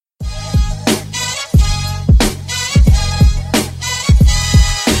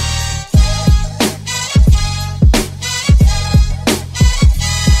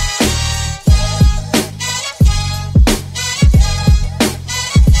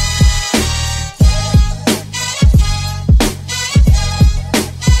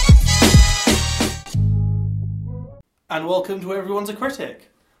And welcome to Everyone's a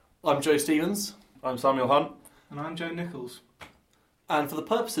Critic. I'm Joe Stevens. I'm Samuel Hunt. And I'm Joe Nichols. And for the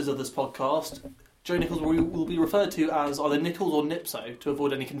purposes of this podcast, Joe Nichols will be referred to as either Nichols or Nipso to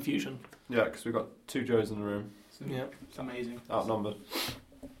avoid any confusion. Yeah, because we've got two Joes in the room. Yeah, it's amazing. Outnumbered.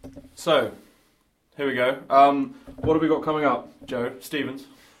 So, here we go. What have we got coming up, Joe Stevens?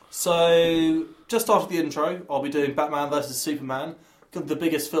 So, just after the intro, I'll be doing Batman vs Superman, the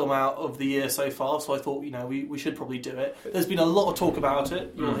biggest film out of the year so far, so I thought, we should probably do it. There's been a lot of talk about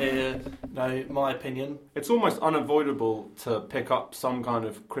it. You'll hear, my opinion. It's almost unavoidable to pick up some kind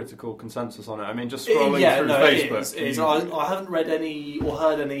of critical consensus on it. I mean, just scrolling through Facebook. It is. I haven't read any or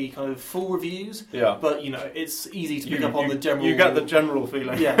heard any kind of full reviews, but, it's easy to pick up on the general... You get the general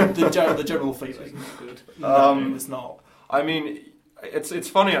feeling. Yeah, the general feeling. Good. No, it's not. I mean... It's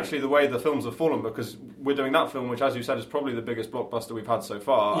funny actually the way the films have fallen, because we're doing that film, which as you said is probably the biggest blockbuster we've had so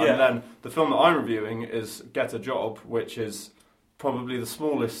far, and then the film that I'm reviewing is Get a Job, which is probably the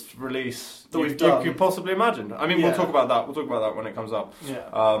smallest release that you could possibly imagine. I mean, we'll talk about that. We'll talk about that when it comes up.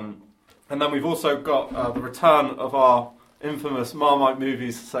 Yeah. And then we've also got the return of our infamous Marmite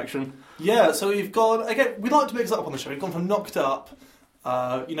movies section. Yeah. So we've gone again. We like to mix it up on the show. We've gone from Knocked Up.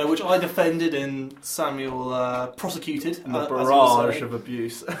 Which I defended and Samuel prosecuted. And the barrage of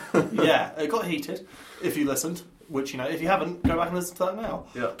abuse. Yeah, it got heated, if you listened, which, if you haven't, go back and listen to that now.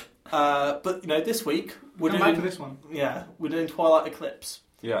 Yeah. But, this week, we're doing... back to this one. Yeah, we're doing Twilight Eclipse.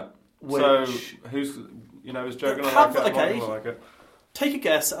 Yeah. Which, so, who's Joe going to like it? Okay, like it? Take a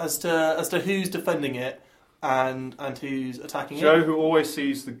guess as to who's defending it and who's attacking Joe, it. who always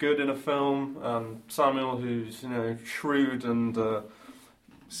sees the good in a film, Samuel, who's, shrewd and...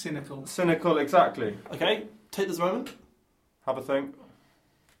 Cynical, exactly. Okay, take this moment. Have a think.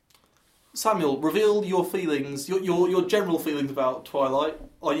 Samuel, reveal your feelings, your general feelings about Twilight.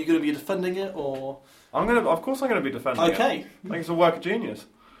 Are you going to be defending it, or...? Of course I'm going to be defending it. Okay. I think it's a work of genius.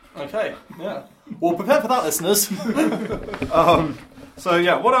 Okay, yeah. Well, prepare for that, listeners. So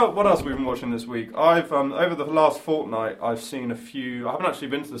yeah, what else have we been watching this week? I've over the last fortnight I've seen a few. I haven't actually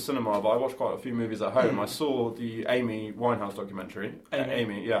been to the cinema, but I watched quite a few movies at home. I saw the Amy Winehouse documentary.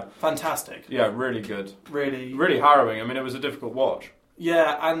 Amy, yeah, fantastic. Yeah, really good. Really harrowing. I mean, it was a difficult watch.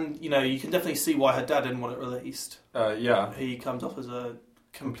 Yeah, and you can definitely see why her dad didn't want it released. Yeah, he comes off as a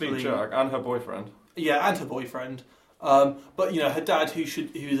complete jerk, and her boyfriend. Yeah, and her boyfriend. But her dad, who's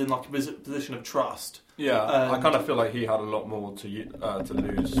in like a position of trust. Yeah, I kind of feel like he had a lot more to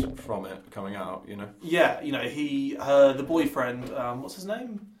lose from it coming out. Yeah, the boyfriend. What's his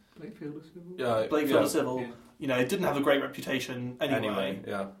name? Blake Fielder Civil. Yeah, Blake Fielder Civil. Yeah. Didn't have a great reputation anyway.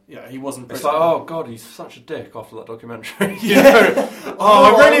 Yeah, he wasn't. It's like, oh god, he's such a dick after that documentary.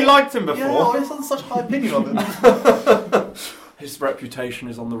 I really liked him before. Yeah, I had such high opinion of him. His reputation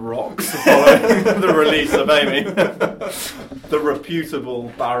is on the rocks following the release of Amy. The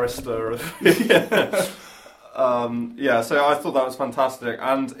reputable barrister. So I thought that was fantastic.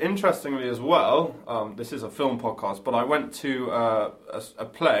 And interestingly as well, this is a film podcast, but I went to a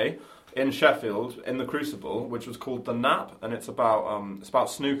play in Sheffield, in the Crucible, which was called The Nap, and it's about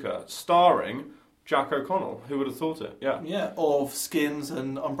snooker, starring Jack O'Connell. Who would have thought it? Yeah. Yeah, of Skins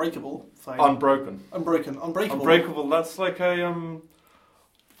and Unbreakable fame. Unbreakable, that's like a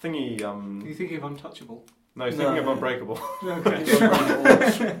thingy... Are you thinking of Untouchable? No, he's thinking of Unbreakable. Okay.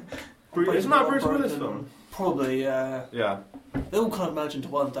 Isn't that a Bruce Willis film? Probably, yeah. Yeah. They all kind of merge into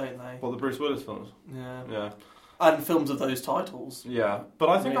one, don't they? Well, the Bruce Willis films? Yeah. Yeah. And films of those titles. Yeah, but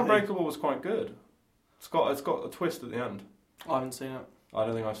I think Unbreakable was quite good. It's got a twist at the end. I haven't seen it. I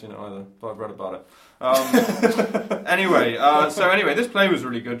don't think I've seen it either, but I've read about it. Anyway, this play was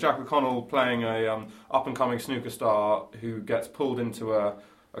really good. Jack O'Connell playing a up-and-coming snooker star who gets pulled into a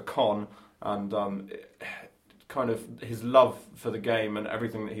con, and kind of his love for the game and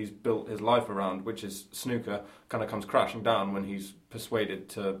everything that he's built his life around, which is snooker, kind of comes crashing down when he's persuaded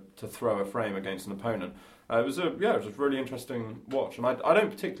to throw a frame against an opponent. It was a really interesting watch, and I don't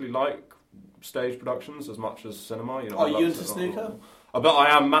particularly like stage productions as much as cinema. Are you into snooker? But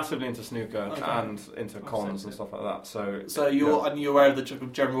I am massively into snooker and into cons and stuff like that. So you're aware of the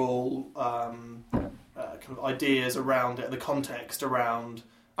general kind of ideas around it, the context around.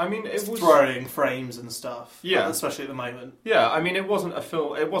 I mean, it was throwing frames and stuff. Yeah, especially at the moment. Yeah, I mean, it wasn't a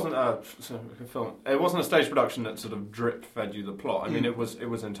film. It wasn't a film. It wasn't a stage production that sort of drip fed you the plot. I mean, it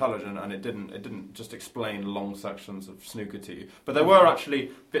was intelligent, and it didn't just explain long sections of snooker to you. But there were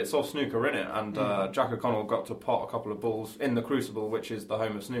actually bits of snooker in it, and Jack O'Connell got to pot a couple of balls in the Crucible, which is the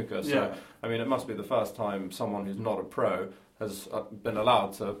home of snooker. So I mean, it must be the first time someone who's not a pro has been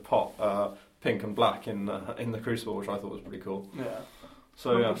allowed to pot pink and black in the Crucible, which I thought was pretty cool. Yeah.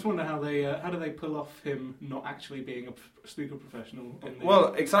 So I yeah. just wonder how do they pull off him not actually being a snooker professional?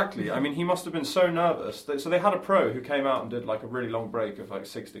 Well, exactly. I mean, he must have been so nervous. So they had a pro who came out and did like a really long break of like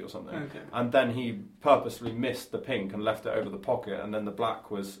 60 or something. Okay. And then he purposely missed the pink and left it over the pocket, and then the black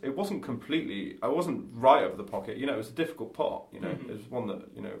it wasn't right over the pocket. You know, it was a difficult pot. You know, Mhm. it was one that,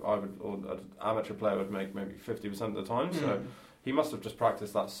 you know, I would, or an amateur player would make maybe 50% of the time. So he must have just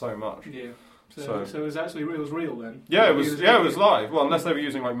practiced that so much. Yeah. So- So it was real then. Yeah, it was live. Well, unless they were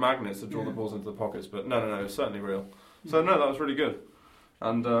using like magnets to draw the balls into the pockets, but no, it was certainly real. So no, that was really good.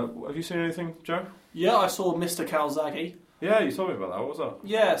 And have you seen anything, Joe? Yeah, I saw Mr. Calzaghe. Yeah, you told me about that. What was that?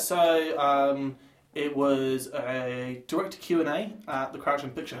 Yeah, so it was a direct Q&A at the Crouch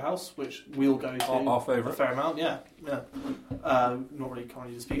and Picture House, which we'll go to Our a favourite. fair amount. Yeah. Not really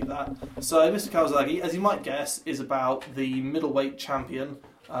currently to speak at that. So Mr. Calzaghe, as you might guess, is about the middleweight champion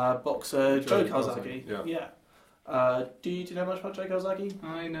boxer Joe Calzaghe. Yeah. Do you know much about Joe Calzaghe?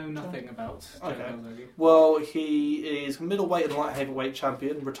 I know nothing about Joe Okay. Calzaghe. Well, he is middleweight and light heavyweight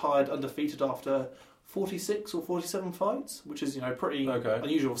champion, retired undefeated after 46 or 47 fights, which is, you know, pretty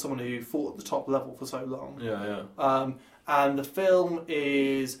unusual for someone who fought at the top level for so long. Yeah. And the film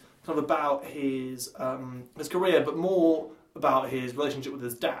is kind of about his career, but more about his relationship with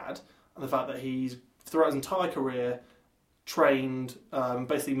his dad and the fact that he's, throughout his entire career, trained,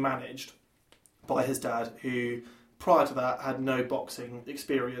 basically managed by his dad, who prior to that had no boxing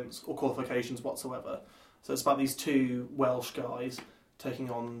experience or qualifications whatsoever. So it's about these two Welsh guys taking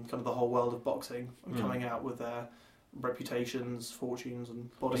on kind of the whole world of boxing and coming out with their reputations, fortunes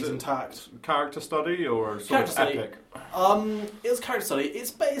and bodies intact. Character study or sort of epic? It was character study.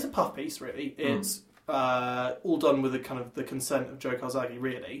 It's a puff piece, really. It's all done with the consent of Joe Calzaghe,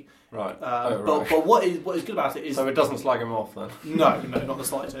 really. Right. But what is good about it is... So it doesn't slag him off then? No, not the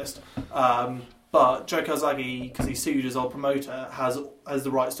slightest. But Joe Calzaghe, because he sued his old promoter, has the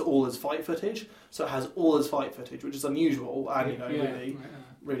rights to all his fight footage. So it has all his fight footage, which is unusual and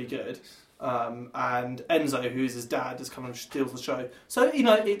really good. And Enzo, who's his dad, just kind of steals the show. So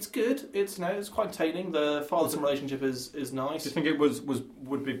it's good. It's it's quite entertaining. The father-son relationship is nice. Do you think it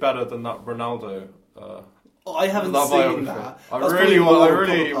would be better than that Ronaldo? I haven't seen that. I That's really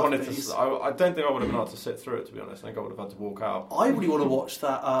probably more wanted puff piece. to. I don't think I would have been able to sit through it, to be honest. I think I would have had to walk out. I really want to watch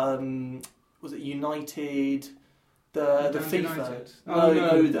that. Was it United? The FIFA?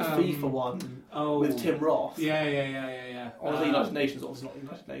 United. The FIFA one with Tim Roth. Yeah. Or the United Nations, obviously not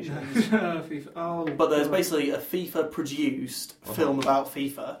United Nations. FIFA. But there's basically a FIFA-produced film about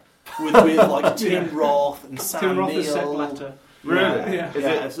FIFA with like Tim Roth and Sam Tim Roth Neill. and Sepp Blatter. Really?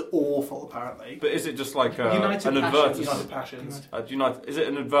 Yeah. It's awful, apparently. But is it just like United an United advertisement? Passions. Is it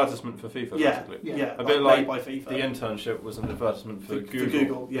an advertisement for FIFA? Yeah, Basically? yeah. A bit made like by FIFA. The internship was an advertisement for Google.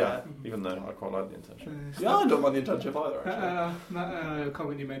 Google, yeah. Even though I quite like the internship. Yeah, I don't mind the internship either, actually. That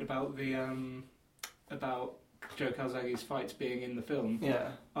comment you made about the about Joe Calzaghe's fights being in the film.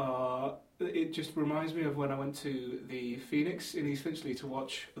 Yeah. It just reminds me of when I went to the Phoenix in East Finchley to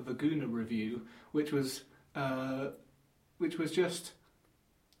watch the Gooner review, which was just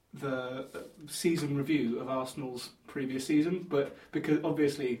the season review of Arsenal's previous season, but because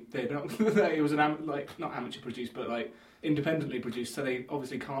obviously they don't, it was not amateur produced, but like independently produced, so they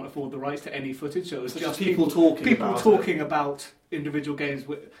obviously can't afford the rights to any footage. So it was just people talking about individual games.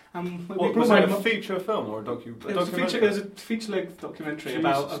 Was it a feature film or a documentary? It was a feature-length documentary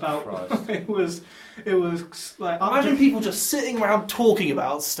about. It was like imagine people just sitting around talking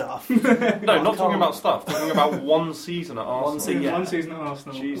about stuff. No, not talking about stuff. Talking about one season at Arsenal. One season at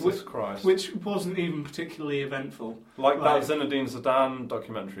Arsenal. Jesus Christ. Which wasn't even particularly eventful. Like that Zinedine Zidane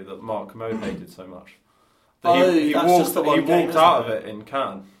documentary that Mark Commode hated so much. He walked out of it in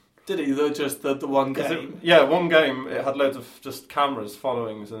Cannes. Did he? Just the one game? One game. It had loads of just cameras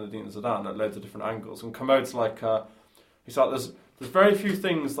following Zinedine Zidane at loads of different angles. And Commode's like, he's like, there's very few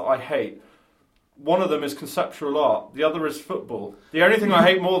things that I hate. One of them is conceptual art. The other is football. The only thing I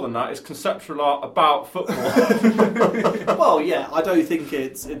hate more than that is conceptual art about football. Well, yeah, I don't think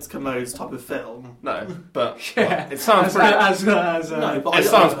it's Commode's type of film. No, but it sounds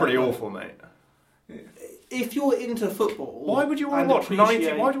pretty awful, mate. If you're into football, why would you want to watch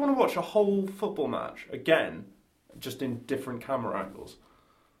 90? Why do you want to watch a whole football match again, just in different camera angles?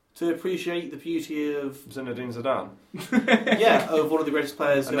 To appreciate the beauty of Zinedine Zidane. Yeah, of one of the greatest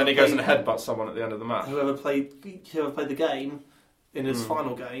players. And then he goes and headbutts someone at the end of the match. Whoever played the game in his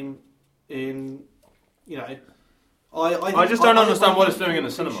final game, I just don't understand what it's doing in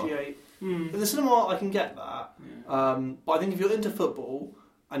the cinema. In the cinema, I can get that, but I think if you're into football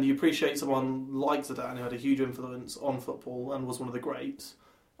and you appreciate someone like Zidane, who had a huge influence on football and was one of the greats,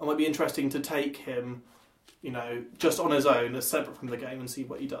 it might be interesting to take him just on his own, as separate from the game, and see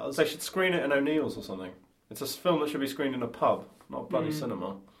what he does. They should screen it in O'Neill's or something. It's a film that should be screened in a pub, not a bloody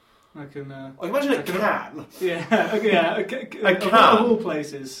cinema. I can. I imagine it can. Yeah. A can. Of all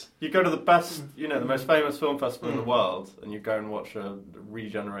places. You go to the best, the most famous film festival in the world, and you go and watch a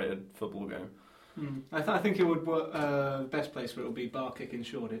regenerated football game. I think it would work. The best place for it would be Barkick in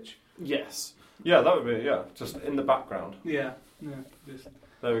Shoreditch. Yes. Yeah, that would be just in the background. Yeah.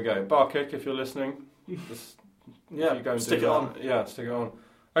 There we go. Barkick, if you're listening, just you go and stick do it that. on. Yeah, stick it on.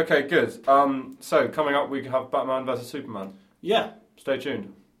 Okay, good. So coming up, we have Batman vs Superman. Yeah. Stay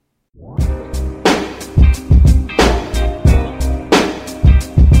tuned.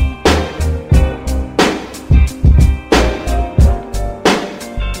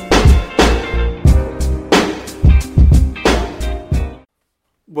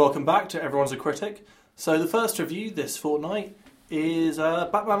 Welcome back to Everyone's a Critic. So the first review this fortnight is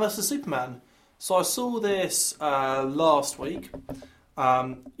Batman vs Superman. So I saw this last week.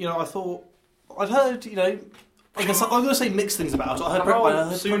 I thought I'd heard. I guess I'm going to say mixed things about it. I heard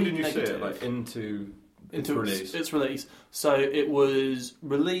How soon pretty did you negative. see it? Like into release. Its release. So it was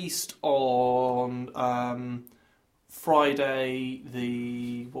released on Friday,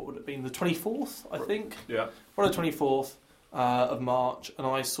 the 24th, I think. Yeah. Friday 24th of March, and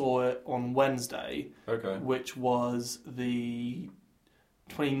I saw it on Wednesday, Okay. which was the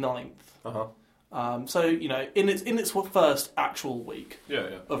 29th. Uh-huh. In its first actual week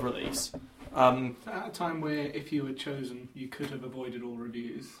Yeah. of release. At a time where, if you had chosen, you could have avoided all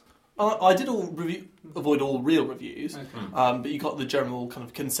reviews. I did avoid all real reviews, Okay. but you got the general kind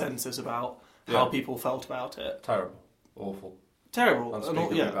of consensus about how people felt about it. Terrible. Awful. Terrible.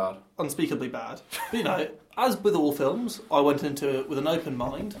 Unspeakably bad. Unspeakably bad. But as with all films, I went into it with an open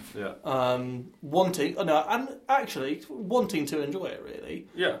mind. Yeah. Wanting to enjoy it, really.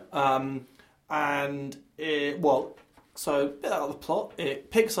 Yeah. So, a bit out of the plot,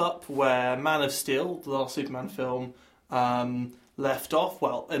 it picks up where Man of Steel, the last Superman film, left off.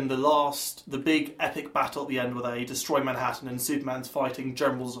 Well, in the big epic battle at the end where they destroy Manhattan and Superman's fighting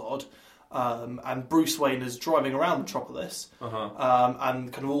General Zod, and Bruce Wayne is driving around Metropolis,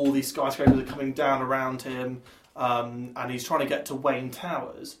 and kind of all these skyscrapers are coming down around him, and he's trying to get to Wayne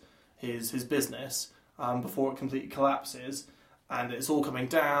Towers, his business, before it completely collapses, and it's all coming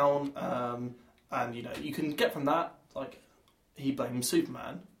down, and you can get from that, like, he blames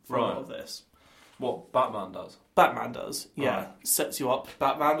Superman for a lot of this. What Batman does? Batman does, yeah. Right. Sets you up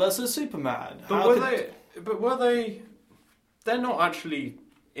Batman versus Superman. But were they... They're not actually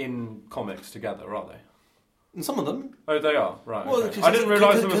in comics together, are they? And some of them. Oh, they are? Right. Well, okay. I didn't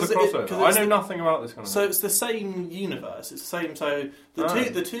realise there was a crossover. I know the, nothing about this kind of So thing. it's the same universe. It's the same. So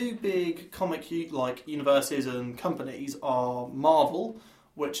the two big comic universes and companies are Marvel,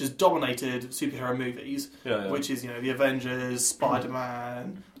 which has dominated superhero movies, which is the Avengers,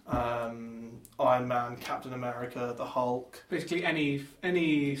 Spider-Man, Iron Man, Captain America, the Hulk. Basically, any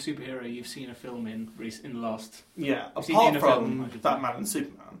superhero you've seen a film in the last. Yeah, Seen apart in a from film, Batman and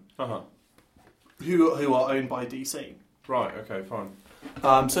Superman, who are owned by DC. Right. Okay.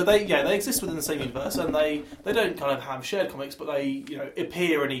 Fine. So they exist within the same universe, and they don't kind of have shared comics, but they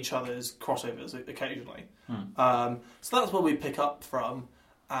appear in each other's crossovers occasionally. So that's where we pick up from,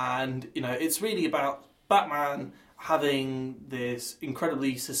 and it's really about Batman having this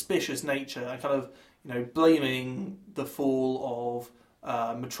incredibly suspicious nature and kind of blaming the fall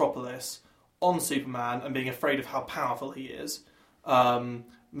of Metropolis on Superman and being afraid of how powerful he is.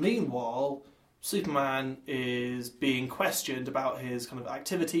 Meanwhile, Superman is being questioned about his kind of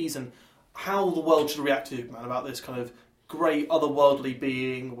activities and how the world should react to Superman, about this kind of great otherworldly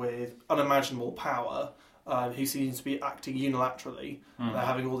being with unimaginable power, who seems to be acting unilaterally. They're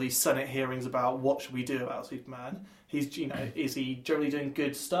having all these Senate hearings about what should we do about Superman. He's, is he generally doing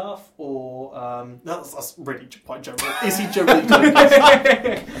good stuff, or that's really quite general. Is he generally doing good stuff?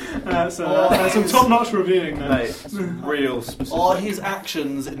 That's some top-notch reviewing there. Mate, it's real specific. Are his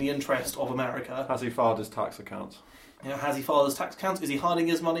actions in the interest of America? Has he filed his tax accounts? Has he filed his tax accounts? Is he hiding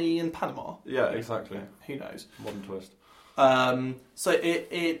his money in Panama? Yeah, exactly. Who knows? Modern twist. So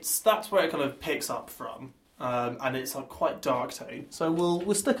that's where it kind of picks up from, and it's a quite dark tone. So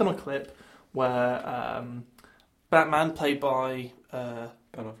we'll stick on a clip where Batman, played by Ben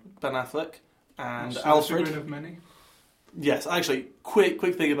Affleck, and Alfred. Of many. Yes, actually, quick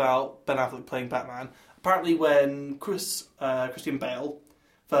thing about Ben Affleck playing Batman. Apparently, when Christian Bale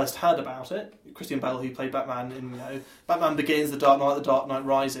first heard about it, Christian Bale, who played Batman in Batman Begins, The Dark Knight, The Dark Knight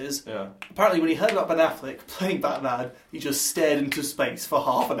Rises. Yeah. Apparently, when he heard about Ben Affleck playing Batman, he just stared into space for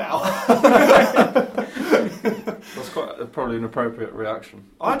half an hour. That's probably an appropriate reaction.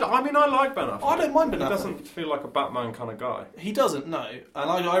 I mean, I like Ben Affleck. I don't mind Ben Affleck. He doesn't feel like a Batman kind of guy. He doesn't, no. And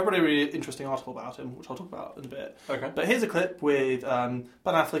I read a really interesting article about him, which I'll talk about in a bit. Okay. But here's a clip with Ben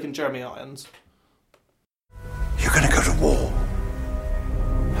Affleck and Jeremy Irons. You're gonna go to war.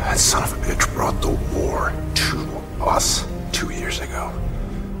 That son of a bitch brought the war to us 2 years ago.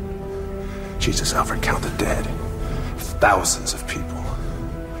 Jesus, Alfred, count the dead. Thousands of people.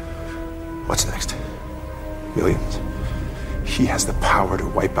 What's next? Millions. He has the power to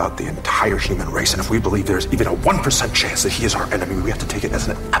wipe out the entire human race, and if we believe there's even a 1% chance that he is our enemy, we have to take it as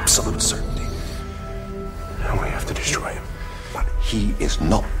an absolute certainty. And we have to destroy him. But he is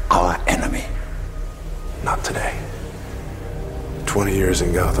not our enemy. Not today. 20 years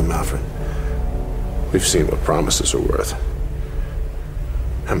in Gotham, Alfred. We've seen what promises are worth.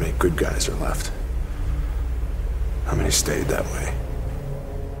 How many good guys are left? How many stayed that way?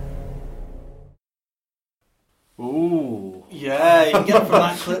 Ooh. Yeah, you can get from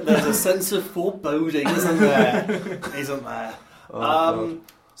that clip there's a sense of foreboding, isn't there? Isn't there?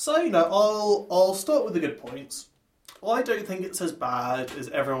 So, I'll start with the good points. I don't think it's as bad as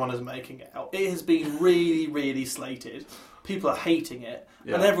everyone is making it out. It has been really, really slated. People are hating it.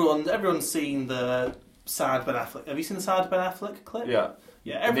 Yeah. And everyone's seen the sad Ben Affleck. Have you seen the sad Ben Affleck clip? Yeah.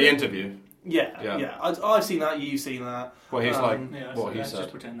 Yeah. The interview. Yeah. I've seen that, you've seen that. Well, he's Let's he said.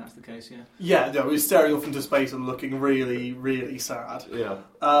 just pretend that's the case, yeah. Yeah, no, he's staring off into space and looking really, really sad. Yeah.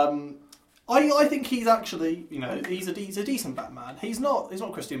 I think he's actually, he's a decent Batman. He's not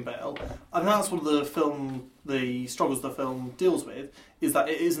Christian Bale, and that's what the struggles the film deals with, is that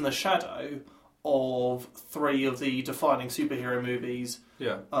it is in the shadow of three of the defining superhero movies,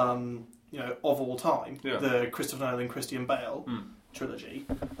 Yeah. of all time, Yeah. the Christopher Nolan, Christian Bale trilogy.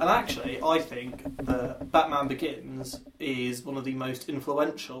 And actually, I think that Batman Begins is one of the most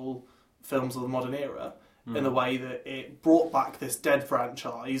influential films of the modern era, in the way that it brought back this dead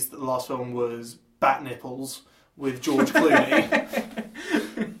franchise. The last film was Bat Nipples with George Clooney.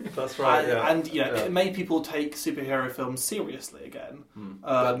 That's right, and it made people take superhero films seriously again.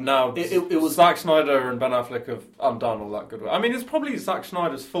 But now it was Zack Snyder and Ben Affleck have undone all that good work. I mean, it's probably Zack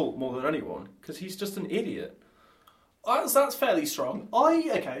Snyder's fault more than anyone, because he's just an idiot. that's fairly strong.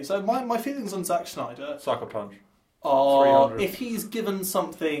 So my feelings on Zack Snyder Sucker Punch. are 300. if he's given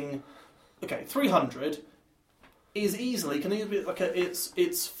something, 300 is easily can be like it's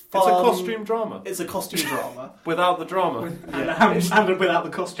fun. It's a costume drama. It's a costume drama. Without the drama. And without the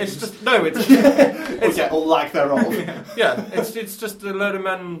costumes. It's just it's or lack thereof. it's just a load of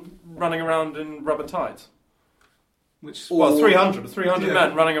men running around in rubber tights. Which, Well, 300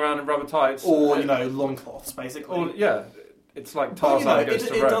 men running around in rubber tights. Or long cloths, basically. Or, it's like But, Tarzan goes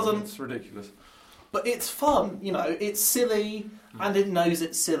it to Rome. doesn't- It's ridiculous. But it's fun, it's silly, and it knows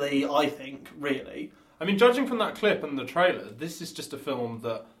it's silly, I think, really. I mean, judging from that clip and the trailer, this is just a film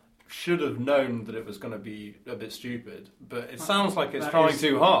that should have known that it was going to be a bit stupid, but it sounds like it's trying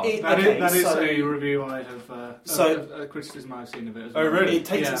too hard. That is a review I have, a criticism I've seen of it as well. Oh, really? It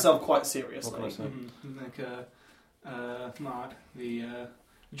takes itself quite seriously. What can I say? Mark, the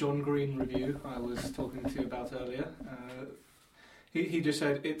John Green review I was talking to you about earlier, he just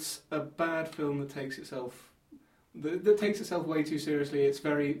said it's a bad film that takes itself way too seriously. It's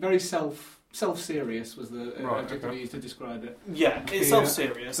very, very self-serious was the adjective he used to describe it. Yeah, it's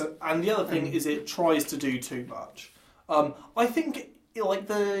self-serious, and the other thing is it tries to do too much. I think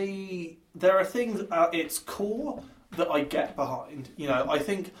there are things at its core that I get behind. I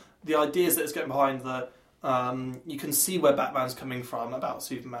think the ideas that it's getting behind that you can see where Batman's coming from about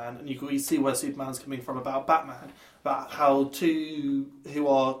Superman, and you can see where Superman's coming from about Batman. About how two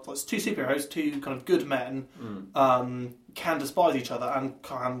superheroes, two kind of good men, can despise each other and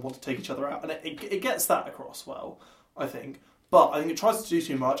can want to take each other out, and it gets that across well, I think. But I think it tries to do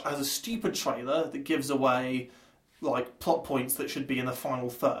too much. It has a stupid trailer that gives away plot points that should be in the final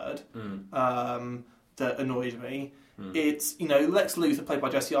third. That annoyed me. It's Lex Luthor, played by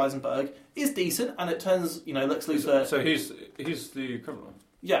Jesse Eisenberg, is decent, and it turns Lex Luthor. So he's the criminal.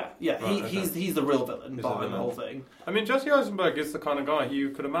 Yeah. Right, He's the real villain He's behind the whole thing. I mean, Jesse Eisenberg is the kind of guy you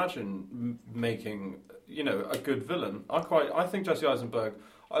could imagine making, a good villain. I think Jesse Eisenberg,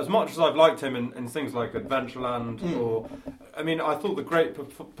 as much as I've liked him in things like Adventureland, I thought the great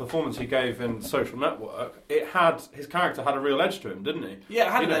performance he gave in Social Network, his character had a real edge to him, didn't he? Yeah,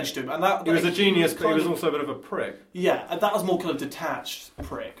 it had an edge to him, and that he was a genius, but he was also a bit of a prick. Yeah, and that was more kind of detached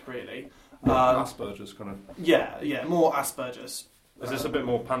prick, really. Asperger's kind of. Yeah, more Asperger's. Is this a bit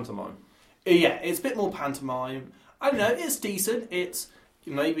more pantomime? Yeah, it's a bit more pantomime. I don't know, it's decent. It's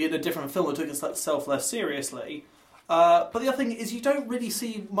maybe in a different film that took itself less seriously. But the other thing is you don't really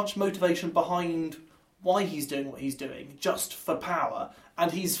see much motivation behind why he's doing what he's doing, just for power.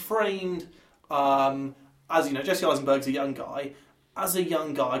 And he's framed, as you know, Jesse Eisenberg's a young guy. As a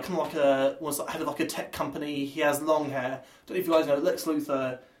young guy, kind of like was head of like a tech company. He has long hair. Don't know if you guys know, Lex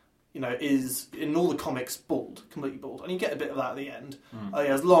Luthor, is in all the comics bald, completely bald, and you get a bit of that at the end. He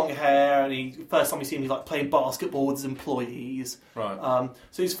has long hair, and first time you see him, he's like playing basketball with his employees. Right.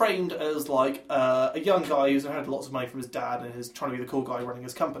 So he's framed as like a young guy who's had lots of money from his dad and is trying to be the cool guy running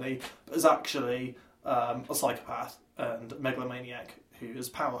his company, but is actually a psychopath and megalomaniac who is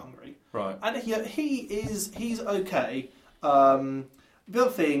power hungry. Right. And he's okay. The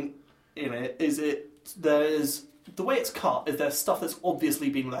other thing in it is there's the way it's cut is there's stuff that's obviously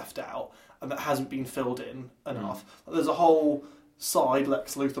been left out and that hasn't been filled in enough. There's a whole side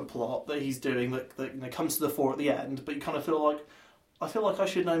Lex Luthor plot that he's doing that comes to the fore at the end, but you kind of feel like I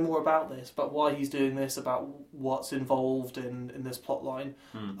should know more about this, but why he's doing this, about what's involved in this plot line.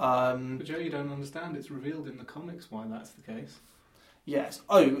 But Joe, you don't understand. It's revealed in the comics why that's the case. Yes.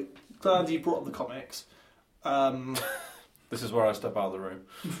 Oh, glad you brought up the comics. This is where I step out of the room.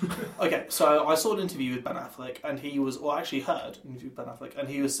 Okay, so I saw an interview with Ben Affleck, and he was, or actually heard an interview with Ben Affleck, and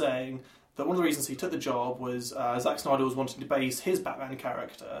he was saying that one of the reasons he took the job was Zack Snyder was wanting to base his Batman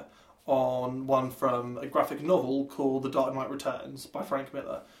character on one from a graphic novel called The Dark Knight Returns by Frank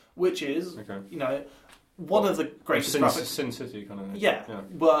Miller, which is, one of the greatest Sin City kind of thing. Yeah,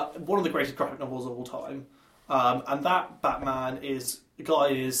 but one of the greatest graphic novels of all time. And that Batman is a guy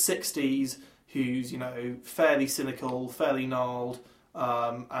in his 60s who's, fairly cynical, fairly gnarled,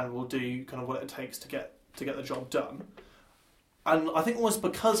 and will do kind of what it takes to get the job done. And I think almost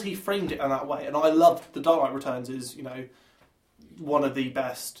because he framed it in that way, and I loved The Dark Knight Returns is, one of the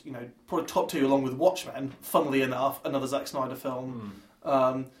best, probably top two along with Watchmen, funnily enough, another Zack Snyder film.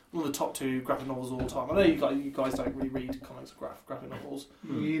 One of the top two graphic novels of all time. I know you guys don't really read comics or graphic novels.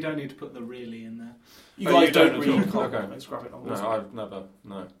 You don't need to put the really in there. You guys don't at read all? comics, graphic novels. No, I've never.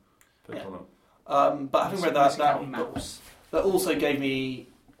 No. Picked one up. But having read that also gave me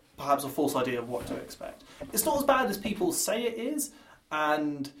perhaps a false idea of what to expect. It's not as bad as people say it is,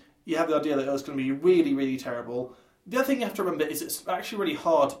 and you have the idea that it's going to be really, really terrible. The other thing you have to remember is it's actually really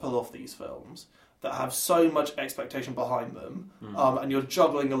hard to pull off these films that have so much expectation behind them, and you're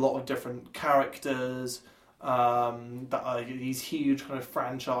juggling a lot of different characters that are these huge kind of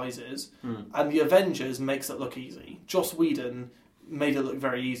franchises, and the Avengers makes it look easy. Joss Whedon made it look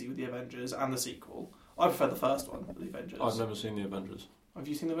very easy with the Avengers and the sequel. I prefer the first one, the Avengers. I've never seen the Avengers. Have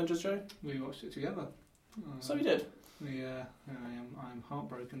you seen the Avengers, Joe? We watched it together. So you did. I'm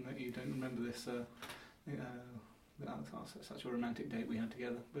heartbroken that you don't remember this. That's such a romantic date we had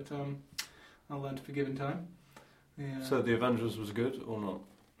together. But I'll learn to forgive in time. Yeah. So the Avengers was good or not?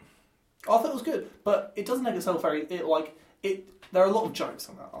 I thought it was good, but it doesn't make itself very. There are a lot of jokes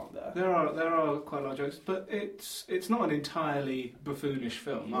on that, aren't there? There are quite a lot of jokes, but it's not an entirely buffoonish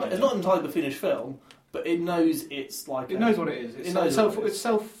film. No, it's not an entirely buffoonish film, but it knows it's like it knows what it is. It's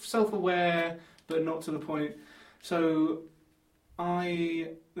self-aware, but not to the point. So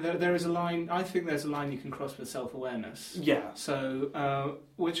there is a line. I think there's a line you can cross with self-awareness. Yeah. So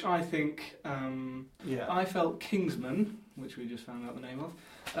which I think I felt Kingsman, which we just found out the name of.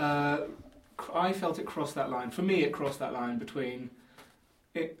 I felt it crossed that line. For me, it crossed that line between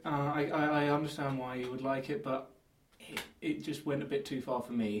it. I understand why you would like it, but it just went a bit too far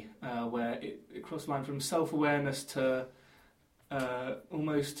for me. Where it crossed the line from self-awareness to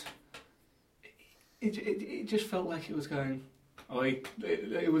almost. It just felt like it was going.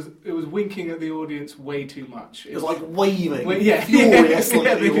 It was winking at the audience way too much. It was like waving furiously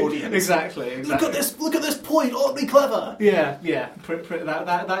at the audience. Exactly. Look at this point. Aren't we clever? Yeah.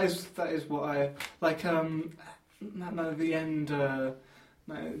 That is what I like. At the end,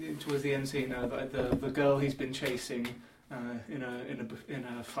 towards the end scene, the girl he's been chasing in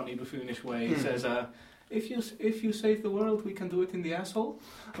a funny buffoonish way says. If you save the world, we can do it in the asshole.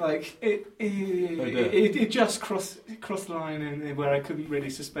 Like it just crossed the line in where I couldn't really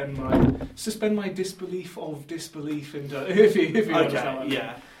suspend my disbelief of disbelief into if you understand what I mean.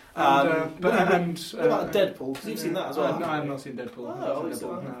 Yeah. What about Deadpool? Because you've seen that as well. No, I've not seen Deadpool.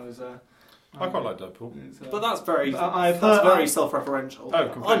 I quite like Deadpool. But that's very self-referential. Oh,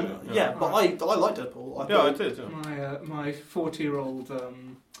 completely. But I like Deadpool. I did. Yeah. My 40-year-old.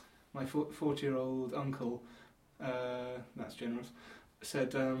 My 40-year-old uncle, that's generous,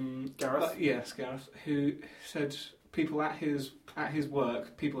 said Gareth. Yes, Gareth, who said people at his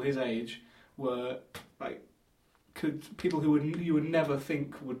work, people his age, were like people who you would never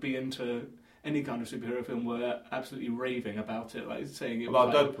think would be into any kind of superhero film were absolutely raving about it, like saying it About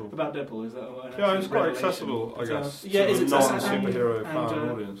was like, Deadpool. About Deadpool, is that an Yeah, it's absolute quite revelation. accessible, I guess. Yeah, to it's a accessible. non-superhero And, fan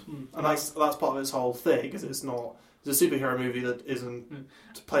audience. And that's part of its whole thing, because it's a superhero movie that isn't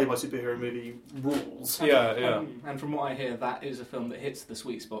to play by superhero movie rules. Yeah. And from what I hear, that is a film that hits the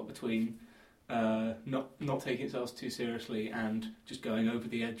sweet spot between not taking itself too seriously and just going over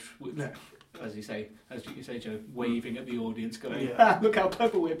the edge with, as you say, Joe, waving at the audience, going, Yeah. "Look how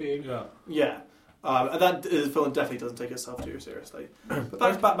clever we're being." Yeah. And that is a film that definitely doesn't take itself too seriously. But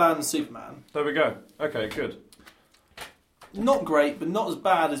back to Batman and Superman. There we go. Okay, good. Not great, but not as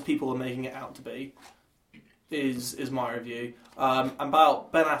bad as people are making it out to be, is my review.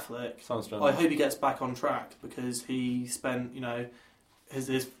 About Ben Affleck, Sounds I generous. hope he gets back on track, because he spent,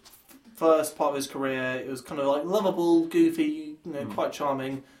 his first part of his career, it was kind of like lovable, goofy, quite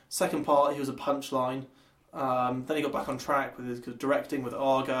charming. Second part, he was a punchline. Then he got back on track with his directing with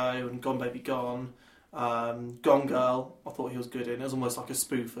Argo and Gone Baby Gone. Gone Girl, I thought he was good in. It was almost like a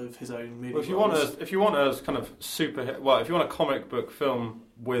spoof of his own movie. Well, if you want a kind of if you want a comic book film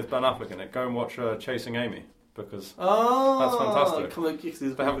with Ben Affleck in it, go and watch Chasing Amy, because that's fantastic.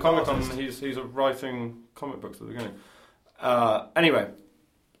 They have a comic on. He's writing comic books at the beginning. Anyway,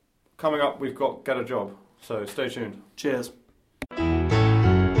 coming up, we've got Get a Job. So stay tuned. Cheers.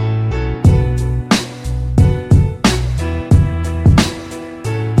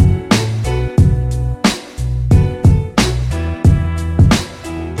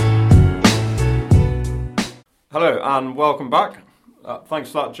 Hello and welcome back.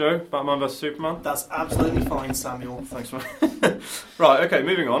 Thanks for that, Joe. Batman vs Superman. That's absolutely fine, Samuel. Thanks, man. Right, okay,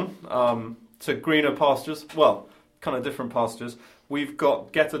 moving on to greener pastures. Well, kind of different pastures. We've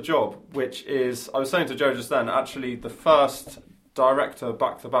got Get a Job, which is, I was saying to Joe just then, actually the first director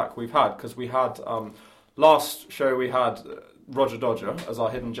back-to-back we've had, because we had, last show we had Roger Dodger as our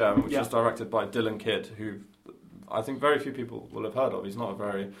hidden gem, which was directed by Dylan Kidd, who I think very few people will have heard of. He's not a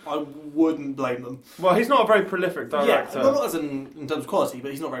very... I wouldn't blame them. Well, he's not a very prolific director. Yeah, not as in terms of quality,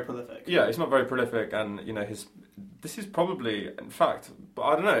 but he's not very prolific. Yeah, he's not very prolific, and this is probably, in fact, but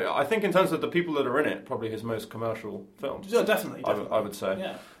I don't know. I think in terms of the people that are in it, probably his most commercial film. Yeah, definitely. I would say.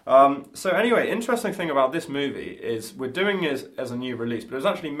 Yeah. So anyway, interesting thing about this movie is we're doing it as a new release, but it was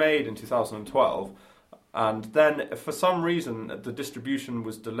actually made in 2012. And then, for some reason, the distribution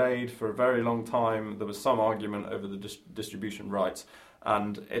was delayed for a very long time. There was some argument over the distribution rights.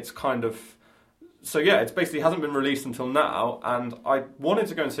 And it's kind of... So yeah, it basically hasn't been released until now. And I wanted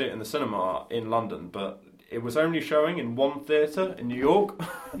to go and see it in the cinema in London, but it was only showing in one theatre in New York.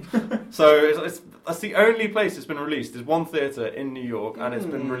 So that's the only place it's been released, is one theatre in New York, and it's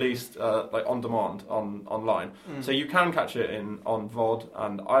been released like on demand online. So you can catch it on VOD,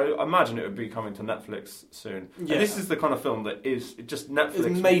 and I imagine it would be coming to Netflix soon. Yeah. And this is the kind of film that is just Netflix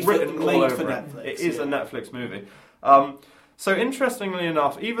It's made written for all over Netflix, it. It is yeah. a Netflix movie. So interestingly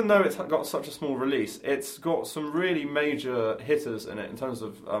enough, even though it's got such a small release, it's got some really major hitters in it in terms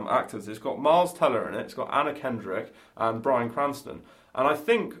of actors. It's got Miles Teller in it, it's got Anna Kendrick and Bryan Cranston. And I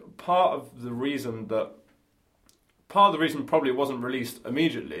think part of the reason probably it wasn't released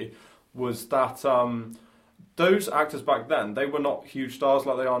immediately was that those actors back then, they were not huge stars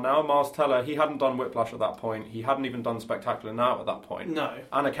like they are now. Miles Teller, he hadn't done Whiplash at that point. He hadn't even done Spectacular Now at that point. No.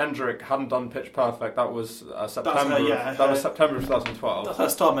 Anna Kendrick hadn't done Pitch Perfect. That was September. That Was September of 2012. That's her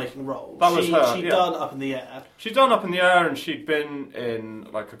star-making role. That was her, She'd yeah. done Up in the Air. She'd done Up in the Air, and she'd been in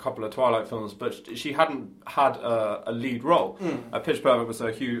like a couple of Twilight films, but she hadn't had a lead role. Pitch Perfect was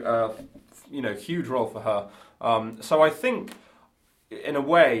a huge role for her. So I think, in a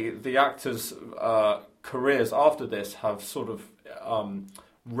way, the actors' careers after this have sort of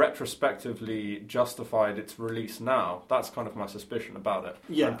retrospectively justified its release now. That's kind of my suspicion about it.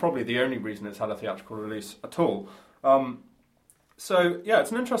 Yeah. And probably the only reason it's had a theatrical release at all. So, yeah,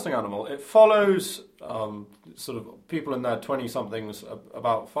 it's an interesting animal. It follows sort of people in their 20-somethings,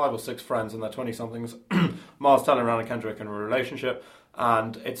 about 5 or 6 friends in their 20-somethings, Miles Teller and Anna Kendrick in a relationship.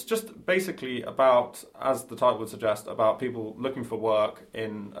 And it's just basically about, as the title would suggest, about people looking for work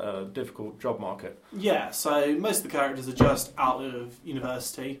in a difficult job market. Yeah, so most of the characters are just out of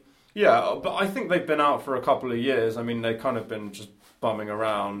university. Yeah, but I think they've been out for a couple of years. I mean, they've kind of been just bumming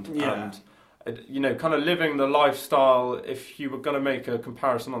around and, kind of living the lifestyle. If you were going to make a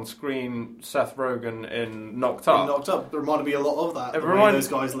comparison on screen, Seth Rogen in Knocked Up. Knocked Up. It reminded me a lot of that, It the way reminded- those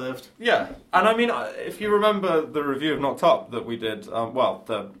guys lived. Yeah, and I mean, if you remember the review of Knocked Up that we did,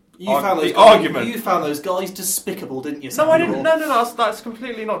 You found those guys despicable, didn't you, No, I Samuel? didn't. No, that's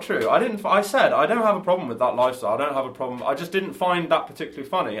completely not true. I said I don't have a problem with that lifestyle. I don't have a problem. I just didn't find that particularly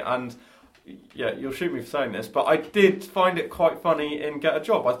funny, and yeah, you'll shoot me for saying this, but I did find it quite funny in Get a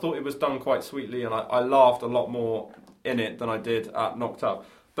Job. I thought it was done quite sweetly, and I laughed a lot more in it than I did at Knocked Up.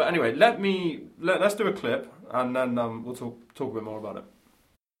 But anyway, let's do a clip, and then we'll talk a bit more about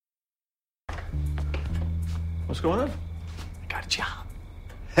it. What's going on? I got a job.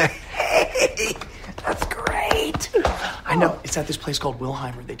 Hey, that's great. I know. It's at this place called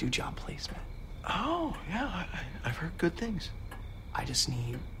Wilheimer. They do job placement. Oh, yeah, I've heard good things. I just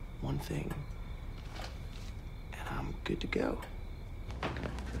need one thing, and I'm good to go.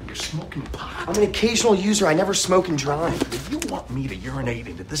 You're smoking pot. I'm an occasional user. I never smoke and drive. You want me to urinate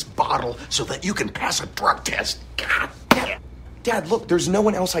into this bottle so that you can pass a drug test? God damn. Dad, look, there's no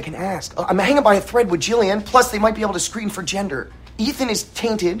one else I can ask. I'm hanging by a thread with Jillian, plus they might be able to screen for gender. Ethan is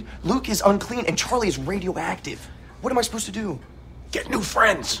tainted, Luke is unclean, and Charlie is radioactive. What am I supposed to do? Get new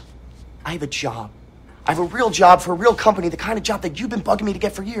friends. I have a job. I have a real job for a real company, the kind of job that you've been bugging me to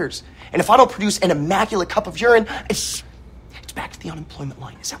get for years. And if I don't produce an immaculate cup of urine, it's back to the unemployment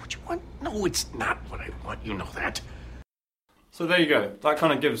line. Is that what you want? No, it's not what I want. You know that. So there you go. That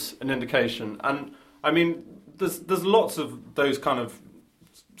kind of gives an indication. And, I mean, there's lots of those kind of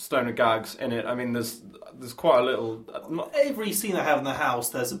stoner gags in it. I mean, there's quite a little... Every scene I have in the house,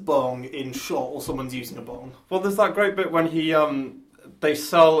 there's a bong in shot or someone's using a bong. Well, there's that great bit when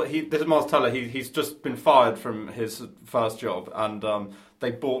this is Miles Teller, he's just been fired from his first job, and they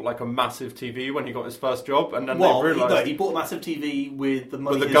bought like a massive TV when he got his first job, and then they realised... he bought a massive TV with the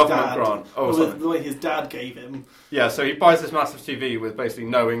money with the his government dad, grant. with the money his dad gave him. Yeah, so he buys this massive TV with basically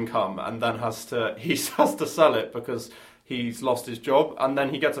no income, and then he has to sell it because he's lost his job, and then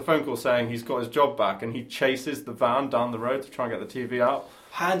he gets a phone call saying he's got his job back, and he chases the van down the road to try and get the TV out.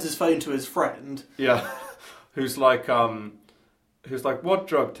 Hands his phone to his friend. Yeah, who's like, what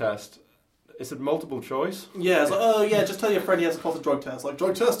drug test? Is it multiple choice? Yeah, it's like, oh yeah, just tell your friend he has a positive drug test. Like,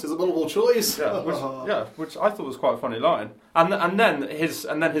 drug test is a multiple choice. Yeah, which I thought was quite a funny line. And then his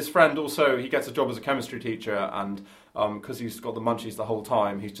friend also, he gets a job as a chemistry teacher, and because he's got the munchies the whole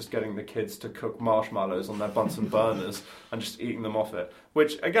time, he's just getting the kids to cook marshmallows on their Bunsen burners and just eating them off it.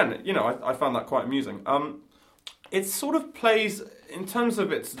 Which again, I found that quite amusing. It sort of plays, in terms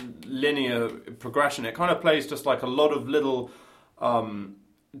of its linear progression, it kind of plays just like a lot of little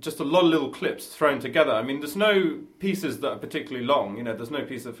clips thrown together. I mean, there's no pieces that are particularly long. There's no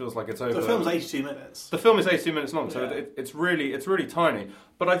piece that feels like it's over. The film's 82 minutes. The film is 82 minutes long, so it's really tiny.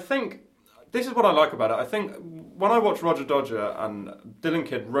 But I think this is what I like about it. I think when I watched Roger Dodger, and Dylan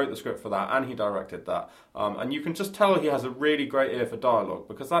Kidd wrote the script for that, and he directed that, and you can just tell he has a really great ear for dialogue,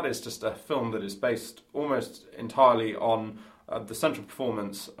 because that is just a film that is based almost entirely on the central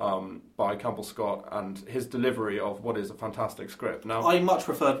performance by Campbell Scott and his delivery of what is a fantastic script. Now, I much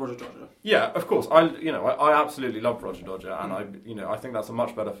preferred Roger Dodger. Yeah, of course. I absolutely loved Roger Dodger, and I think that's a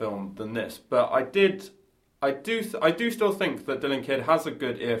much better film than this. But I do still think that Dylan Kidd has a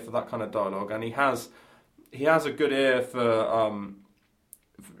good ear for that kind of dialogue, and he has a good ear for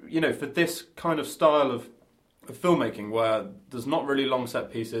for this kind of style of filmmaking where there's not really long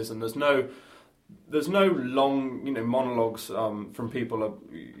set pieces, and there's no long, monologues from people,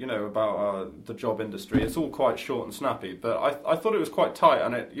 about the job industry. It's all quite short and snappy, but I thought it was quite tight,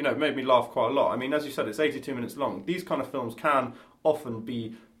 and it, made me laugh quite a lot. I mean, as you said, it's 82 minutes long. These kind of films can often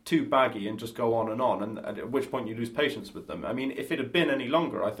be too baggy and just go on, and at which point you lose patience with them. I mean, if it had been any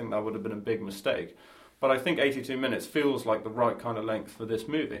longer, I think that would have been a big mistake. But I think 82 minutes feels like the right kind of length for this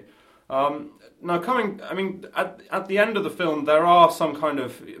movie. Now, at the end of the film, there are some kind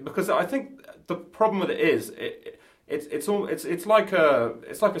of, because I think the problem with it is it's like a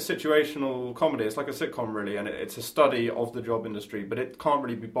situational comedy. It's like a sitcom, really, and it's a study of the job industry, but it can't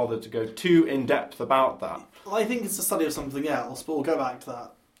really be bothered to go too in depth about that. I think it's a study of something else, but we'll go back to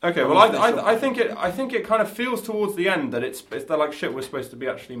that. Okay, well, I think it kind of feels towards the end that they're like, shit, we're supposed to be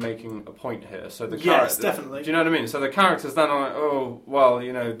actually making a point here. So the yes, definitely. Do you know what I mean? So the characters then are like, oh, well,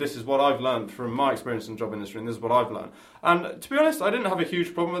 this is what I've learned from my experience in the job industry, and this is what I've learned. And to be honest, I didn't have a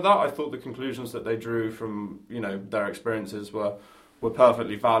huge problem with that. I thought the conclusions that they drew from their experiences were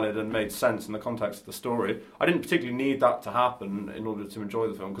perfectly valid and made sense in the context of the story. I didn't particularly need that to happen in order to enjoy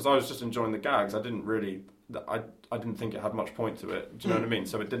the film, because I was just enjoying the gags. I didn't think it had much point to it. Do you know what I mean?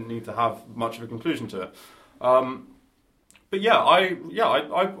 So it didn't need to have much of a conclusion to it. But I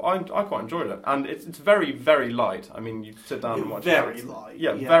quite enjoyed it, and it's very, very light. I mean, you sit down and watch very it. light.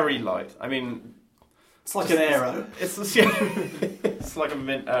 Yeah, very light. I mean,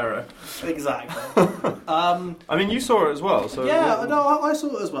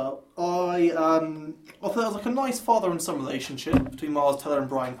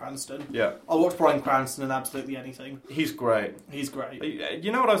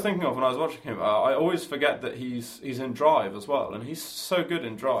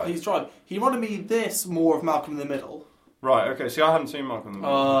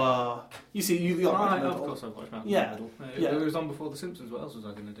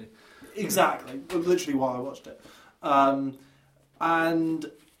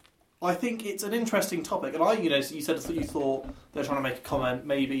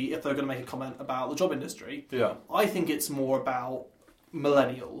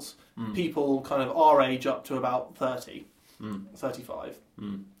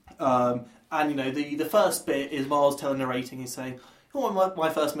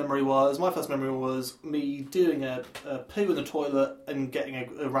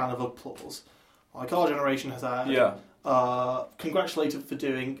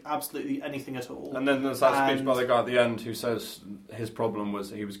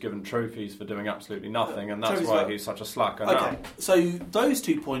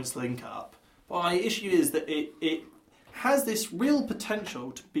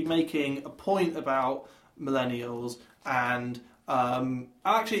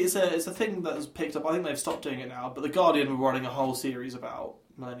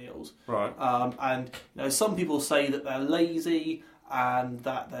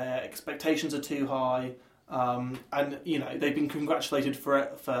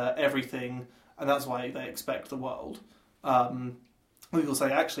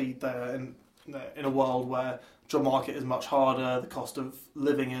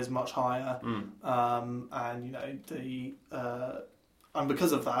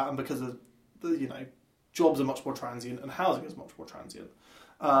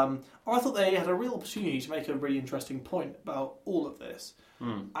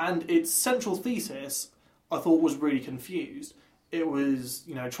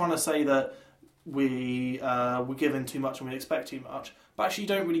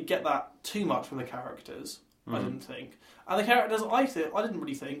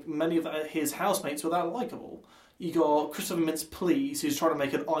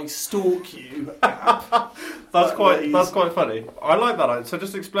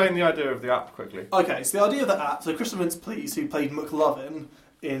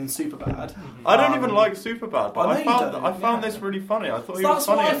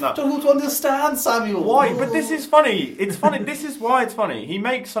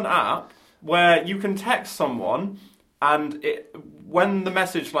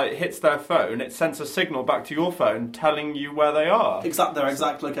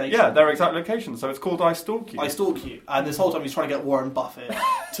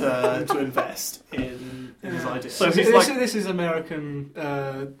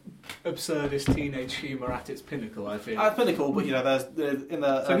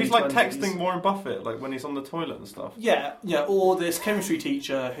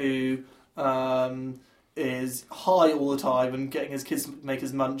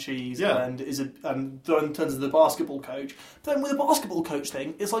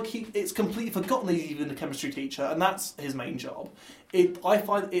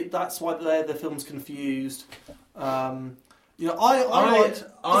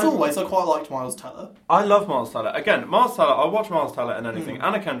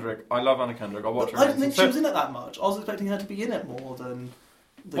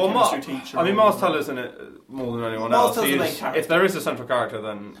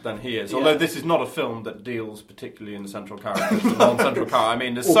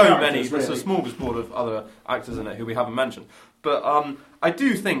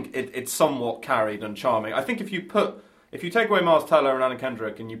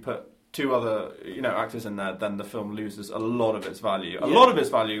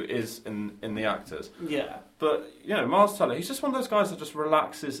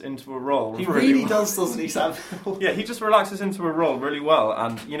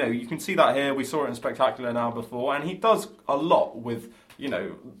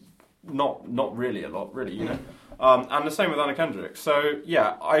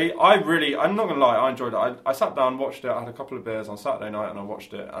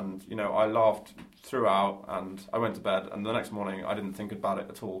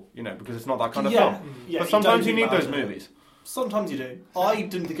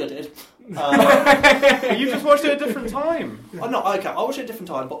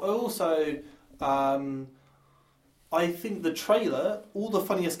 I think the trailer, all the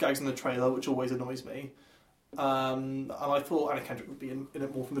funniest gags in the trailer, which always annoys me. And I thought Anna Kendrick would be in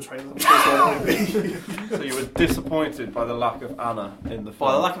it more from the trailer. So you were disappointed by the lack of Anna in the film?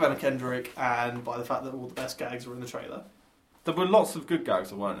 By the lack of Anna Kendrick and by the fact that all the best gags were in the trailer. There were lots of good gags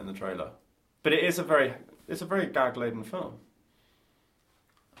that weren't in the trailer, but it's a very gag-laden film.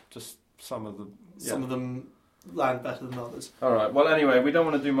 Just some of them land better than others. All right. Well, anyway, we don't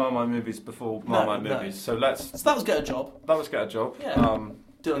want to do Marmite movies before Marmite movies, so let's. So that was Get a Job. That was Get a Job. Yeah.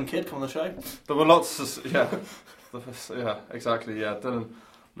 Dylan Kidd, come on the show. There were lots of yeah, exactly. Yeah, Dylan.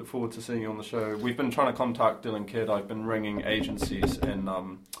 Look forward to seeing you on the show. We've been trying to contact Dylan Kidd. I've been ringing agencies in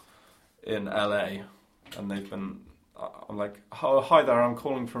LA, and they've been. I'm like, oh, hi there. I'm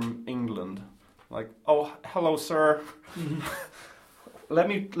calling from England. Like, oh, hello, sir. Let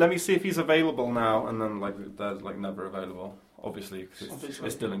me see if he's available now. And then they're never available. Obviously, because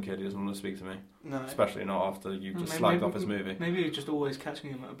it's Dylan Kidd. He doesn't want to speak to me. No. Especially not after you just slagged off his movie. Maybe you're just always catching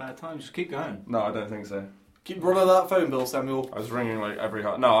him at a bad time. Just keep going. No, I don't think so. Keep running that phone bill, Samuel. I was ringing every...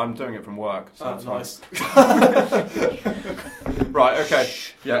 No, I'm doing it from work. So nice. Right, okay.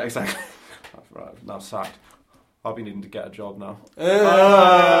 Yeah, exactly. Right, now sacked. I'll be needing to get a job now.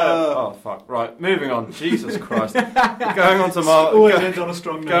 Oh, fuck. Right, moving on. Jesus Christ. Going on to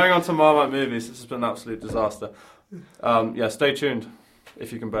Marmite movies. This has been an absolute disaster. Yeah, stay tuned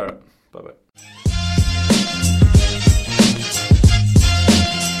if you can bear it. Bye-bye.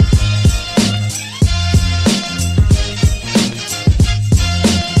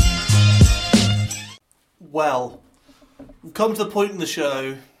 Well, we've come to the point in the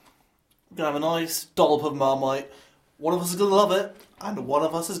show. We're going to have a nice dollop of Marmite. One of us is going to love it, and one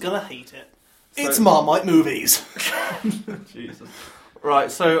of us is going to hate it. It's Marmite movies. Jesus. Right,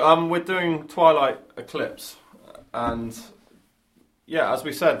 so we're doing Twilight Eclipse. And yeah, as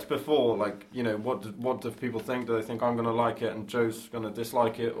we said before, what do people think? Do they think I'm going to like it and Joe's going to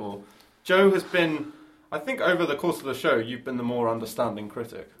dislike it? Or Joe has been, I think, over the course of the show, you've been the more understanding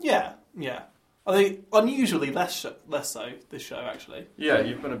critic. Yeah. I think unusually less so this show actually. Yeah,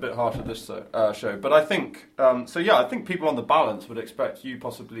 you've been a bit harsh at this show, but I think I think people on the balance would expect you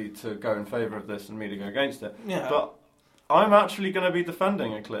possibly to go in favour of this and me to go against it. Yeah. But I'm actually going to be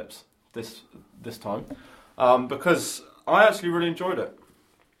defending Eclipse this time. Because I actually really enjoyed it,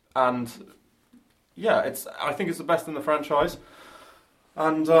 and yeah, I think it's the best in the franchise,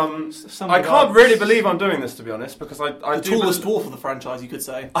 and I can't really believe I'm doing this, to be honest, because the tallest dwarf of the franchise, you could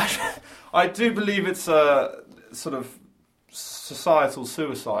say. I do believe it's a sort of societal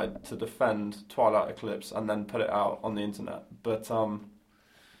suicide to defend Twilight Eclipse and then put it out on the internet, but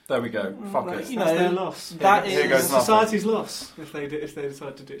there we go. Fuck it. That's their loss. Here goes society's loss if they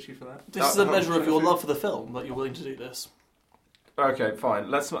decide to ditch you for that. This is a measure of your love for the film that you're willing to do this. Okay,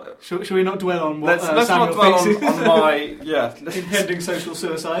 fine. Let's. Should we not dwell on what let's not dwell on my impending social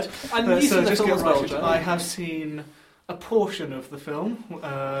suicide? And you see the film as well, Joe? I have seen a portion of the film.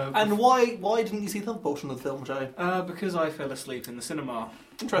 And why didn't you see the other portion of the film, Joe? Because I fell asleep in the cinema.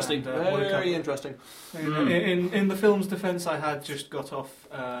 Interesting. Very interesting. In the film's defence, I had just got off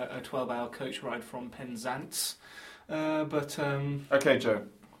a 12-hour coach ride from Penzance. Okay, Joe,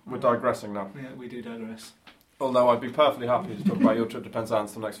 we're digressing now. Yeah, we do digress. Although I'd be perfectly happy to talk about your trip to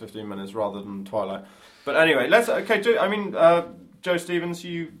Penzance for the next 15 minutes rather than Twilight. But anyway, Joe Stevens,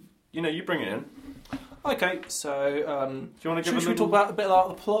 you bring it in. Okay, so do you want to give should we talk about a bit about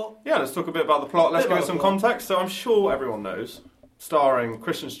the plot? Yeah, let's talk a bit about the plot. Let's give it some context. So I'm sure everyone knows, starring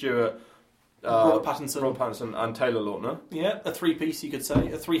Kristen Stewart, Robert Pattinson, and Taylor Lautner. Yeah, a three-piece, you could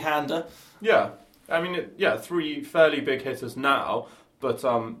say, a three-hander. Yeah, I mean, three fairly big hitters now, but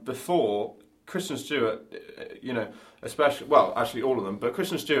before Kristen Stewart, especially, well, actually all of them, but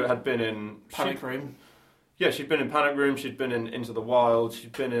Kristen Stewart had been in Panic Room. Yeah, she'd been in Panic Room. She'd been in Into the Wild.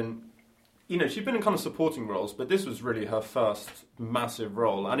 She'd been in kind of supporting roles, but this was really her first massive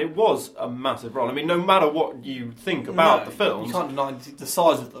role, and it was a massive role. I mean, no matter what you think about the films, you can't deny the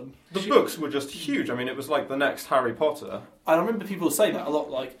size of them. The books were just huge. I mean, it was like the next Harry Potter. I remember people saying that a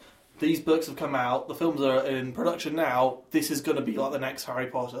lot, like, these books have come out, the films are in production now, this is going to be like the next Harry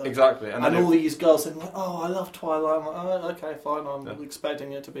Potter. Exactly. And all these girls saying, like, oh, I love Twilight. I'm like, oh, okay, fine, I'm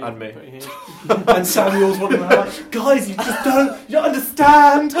expecting it to be pretty huge. And Samuel's one of them, like, guys, you don't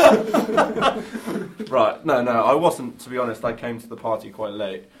understand! Right, no, I wasn't, to be honest. I came to the party quite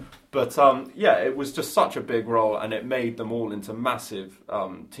late. But, it was just such a big role, and it made them all into massive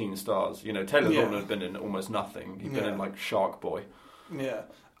teen stars. Taylor Lautner had been in almost nothing. He'd been in, like, Shark Boy. Yeah.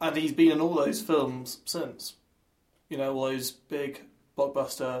 And he's been in all those films since. All those big,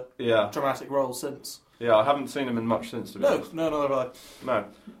 blockbuster, dramatic roles since. Yeah, I haven't seen him in much since, to be honest. No, have I. No.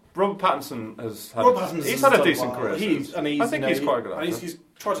 Robert Pattinson has had. Robert Pattinson's He's had a done decent well. career. I think he's quite a good actor. He's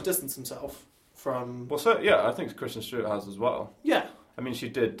tried to distance himself from. Well, so yeah, I think Kristen Stewart has as well. Yeah. I mean, she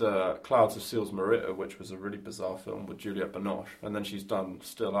did Clouds of Seals Marita, which was a really bizarre film with Juliette Binoche, and then she's done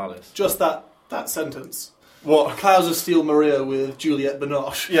Still Alice. Just that sentence. What? Clouds of Steel Maria with Juliette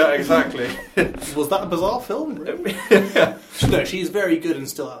Binoche. Yeah, exactly. Was that a bizarre film? Really? Yeah. No, she's very good in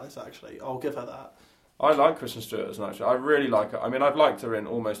Still Alice, actually. I'll give her that. I like Kristen Stewart as an actress. I really like her. I mean, I've liked her in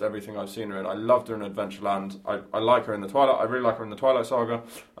almost everything I've seen her in. I loved her in Adventureland. I like her in the Twilight. I really like her in the Twilight Saga.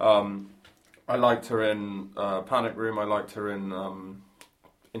 I liked her in Panic Room. I liked her in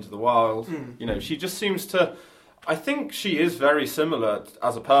Into the Wild. You know, she just seems to. I think she is very similar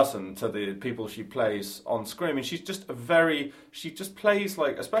as a person to the people she plays on screen. I mean, she's just she just plays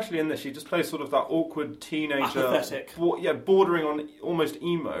like, especially in this, she just plays sort of that awkward teenager, apathetic, bordering on almost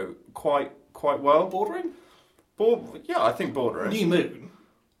emo, quite well. Bordering? Yeah, I think bordering. New Moon.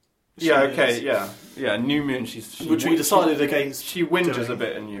 Yeah, okay, yeah. New Moon. Which we decided against. She whinges a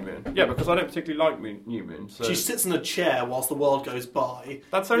bit in New Moon. Yeah, because I don't particularly like New Moon. So. She sits in a chair whilst the world goes by.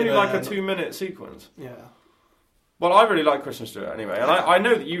 That's only like a 2-minute sequence. Yeah. Well, I really like Kristen Stewart anyway, and I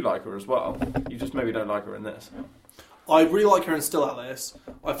know that you like her as well. You just maybe don't like her in this. I really like her in Still Alice.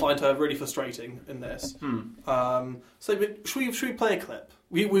 I find her really frustrating in this. So, should we play a clip?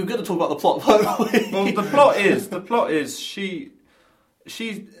 We were going to talk about the plot, weren't we? Well, the plot is she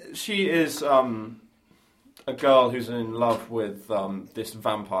is a girl who's in love with this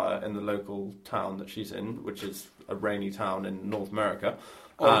vampire in the local town that she's in, which is a rainy town in North America.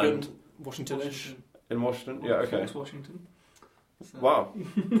 Oregon, and Washington-ish. In Washington? Yeah, okay. Washington. So. Wow.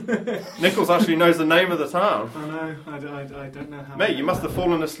 Nichols actually knows the name of the town. I know. I don't know how. Mate, you must have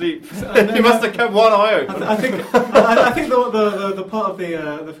fallen asleep. You must have kept one eye open. I think the part of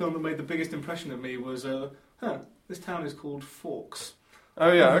the film that made the biggest impression on me was, this town is called Forks.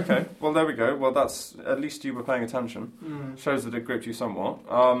 Oh yeah, okay. Well, there we go. Well, that's at least you were paying attention. Shows that it gripped you somewhat.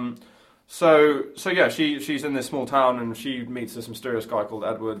 So yeah, she's in this small town and she meets this mysterious guy called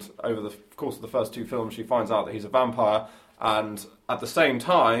Edward. Over the course of the first 2 films, she finds out that he's a vampire, and at the same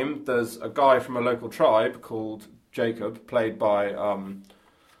time, there's a guy from a local tribe called Jacob, played by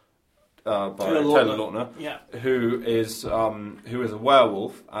Taylor Lautner, yeah. who is a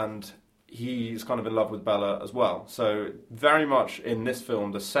werewolf, and he's kind of in love with Bella as well. So very much in this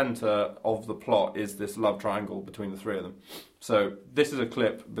film, the centre of the plot is this love triangle between the 3 of them. So this is a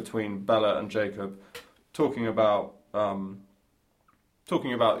clip between Bella and Jacob talking about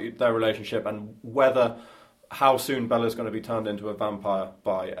their relationship and how soon Bella's going to be turned into a vampire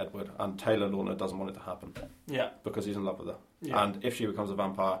by Edward, and Taylor Lautner doesn't want it to happen. Yeah, because he's in love with her. Yeah. And if she becomes a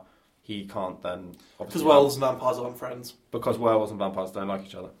vampire, he can't then. Because werewolves and vampires aren't friends. Because werewolves and vampires don't like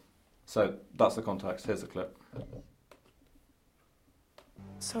each other. So that's the context. Here's the clip.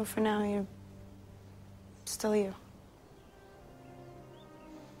 So for now, you're still you.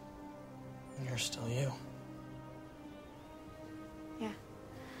 You're still you. Yeah.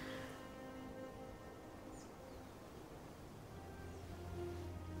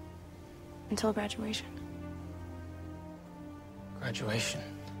 Until graduation. Graduation?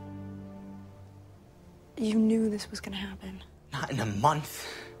 You knew this was gonna happen. Not in a month.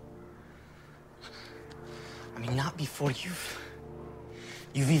 I mean, not before you've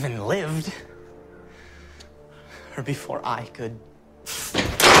even lived. Or before I could.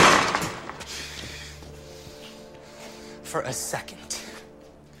 For a second.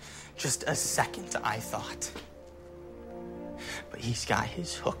 Just a second, I thought. But he's got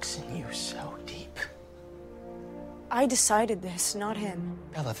his hooks in you so deep. I decided this, not him.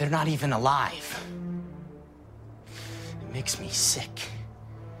 Bella, they're not even alive. It makes me sick.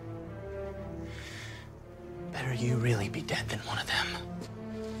 Better you really be dead than one of them.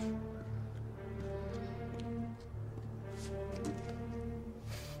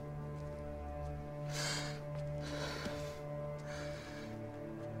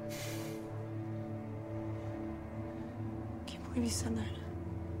 Can't believe you said that.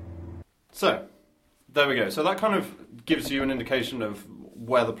 So, there we go. So that kind of gives you an indication of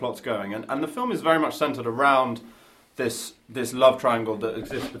where the plot's going. And the film is very much centred around this love triangle that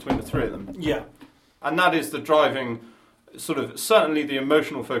exists between the 3 of them. Yeah. And that is the driving, sort of, certainly the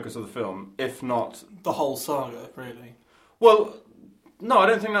emotional focus of the film, if not... The whole saga, really. Well, no, I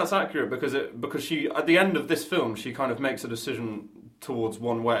don't think that's accurate, because she, at the end of this film, she kind of makes a decision towards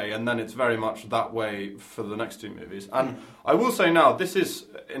one way, and then it's very much that way for the next 2 movies. And I will say now, this is,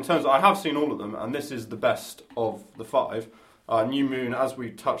 in terms of, I have seen all of them, and this is the best of the 5. New Moon, as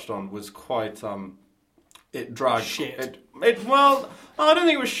we touched on, was quite... it dragged... Shit. Well, I don't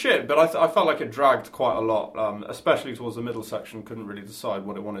think it was shit, but I felt like it dragged quite a lot, especially towards the middle section. Couldn't really decide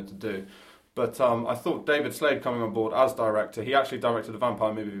what it wanted to do. But I thought David Slade coming on board as director, he actually directed a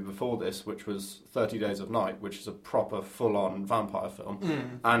vampire movie before this, which was 30 Days of Night, which is a proper full-on vampire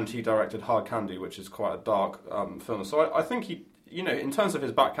film. And he directed Hard Candy, which is quite a dark film. So I think he, in terms of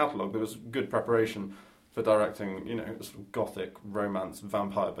his back catalogue, there was good preparation for directing, a sort of gothic, romance,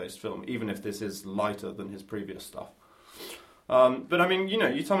 vampire-based film, even if this is lighter than his previous stuff. But I mean,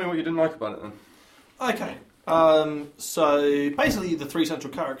 you tell me what you didn't like about it then. Okay. So basically the three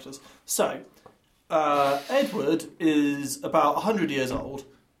central characters. So Edward is about 100 years old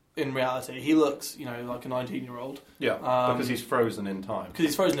in reality. He looks, like a 19-year-old. Yeah, because he's frozen in time. Because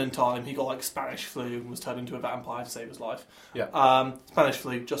he's frozen in time. He got like Spanish flu and was turned into a vampire to save his life. Yeah. Spanish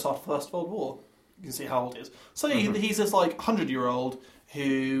flu just after the First World War. You can see how old he is. So he's this like 100-year-old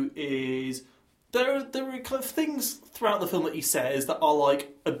who is... There are kind of things throughout the film that he says that are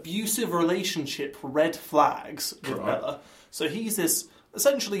like abusive relationship red flags with Bella. So he's this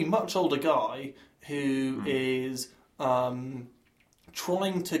essentially much older guy who is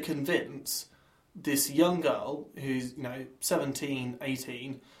trying to convince this young girl who's 17,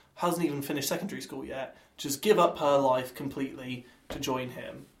 18, hasn't even finished secondary school yet, just give up her life completely to join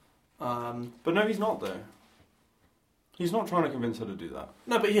him. But no, he's not though. He's not trying to convince her to do that.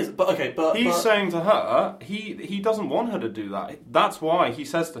 No, but he is. But okay, but he's saying to her, he doesn't want her to do that. That's why he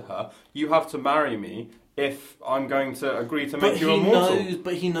says to her, "You have to marry me if I'm going to agree to make you immortal."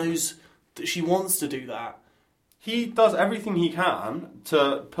 But he knows that she wants to do that. He does everything he can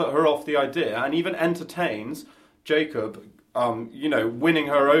to put her off the idea, and even entertains Jacob, winning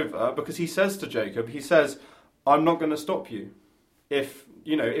her over, because he says to Jacob, "I'm not going to stop you. If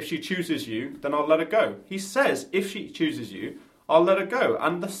she chooses you, then I'll let her go." He says, if she chooses you, I'll let her go.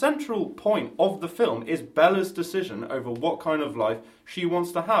 And the central point of the film is Bella's decision over what kind of life she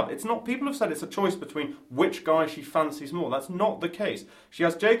wants to have. It's not, people have said it's a choice between which guy she fancies more. That's not the case. She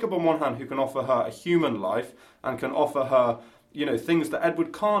has Jacob on one hand, who can offer her a human life and can offer her, things that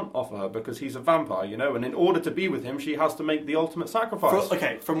Edward can't offer her because he's a vampire, and in order to be with him, she has to make the ultimate sacrifice.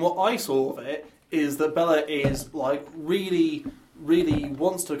 From what I saw of it, is that Bella is like really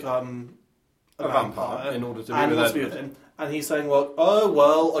wants to become a vampire in order to be with him. And he's saying,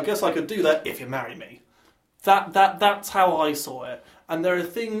 I guess I could do that if you marry me. That's how I saw it. And there are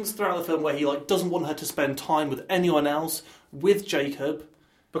things throughout the film where he doesn't want her to spend time with anyone else, with Jacob.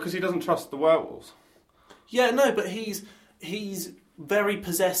 Because he doesn't trust the werewolves. Yeah, no, but he's very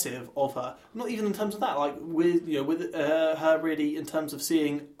possessive of her. Not even in terms of that, with her really in terms of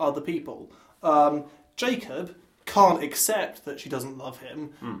seeing other people. Jacob can't accept that she doesn't love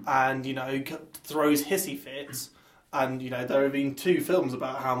him and, throws hissy fits. And, there have been 2 films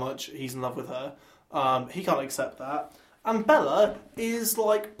about how much he's in love with her. He can't accept that. And Bella is,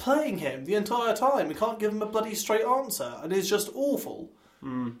 playing him the entire time and can't give him a bloody straight answer. And is just awful.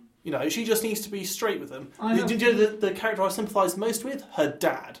 She just needs to be straight with him. Do you know the character I sympathise most with? Her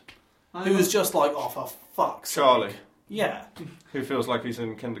dad. Who is just for fuck's sake. Charlie. Yeah. Who feels like he's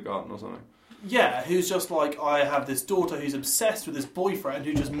in kindergarten or something. Yeah, who's just I have this daughter who's obsessed with this boyfriend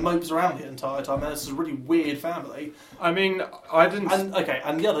who just mopes around the entire time, and this is a really weird family. I mean, I didn't...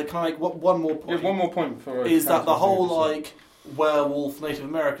 And the other, can I make one more point? Yeah, one more point before... Is that the whole, werewolf Native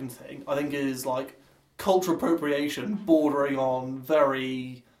American thing, I think is, cultural appropriation bordering on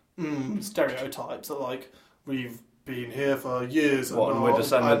very stereotypes that, we've been here for years and we're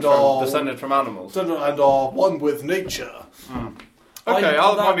descended from animals. And are one with nature. Okay,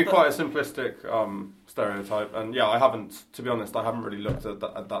 that might be quite a simplistic stereotype, and I haven't, to be honest, I haven't really looked at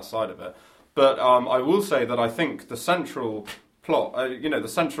that side of it. But I will say that I think the central plot, the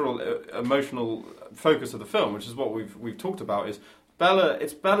central emotional focus of the film, which is what we've talked about, is Bella.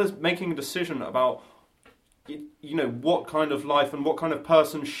 It's Bella's making a decision about, what kind of life and what kind of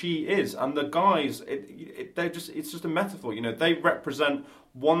person she is, and the guys, it's just a metaphor. They represent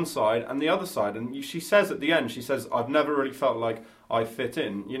one side and the other side, and she says at the end, I've never really felt like I fit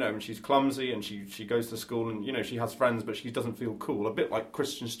in, and she's clumsy and she goes to school and, she has friends, but she doesn't feel cool. A bit like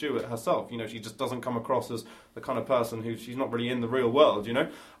Kristen Stewart herself, she just doesn't come across as the kind of person who she's not really in the real world,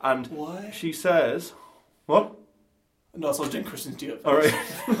 And what? She says, what? No, I was doing Kristen Stewart face. All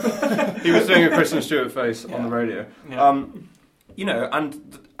right. He was doing a Kristen Stewart face on the radio. Yeah.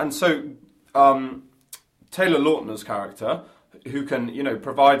 And so Taylor Lautner's character, who can,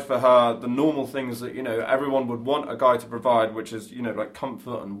 provide for her the normal things that, everyone would want a guy to provide, which is,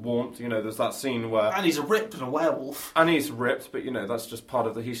 comfort and warmth. There's that scene where... And he's a ripped and a werewolf. And he's ripped, but, that's just part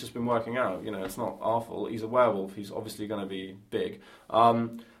of he's just been working out. It's not our fault. He's a werewolf. He's obviously going to be big.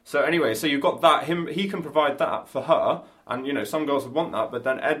 So anyway, so you've got that. He can provide that for her, and you know some girls would want that. But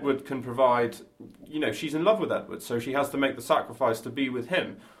then Edward can provide. You know, she's in love with Edward, so she has to make the sacrifice to be with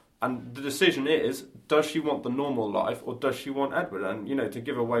him. And the decision is, does she want the normal life or does she want Edward? And, you know, to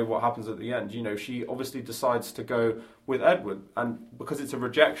give away what happens at the end, you know, she obviously decides to go with Edward. And because it's a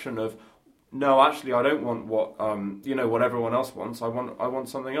rejection of, no, actually, I don't want what, you know, what everyone else wants. I want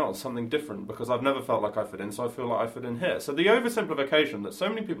something else, something different, because I've never felt like I fit in, so I feel like I fit in here. So the oversimplification that so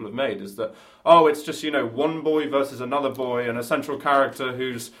many people have made is that, oh, it's just, you know, one boy versus another boy and a central character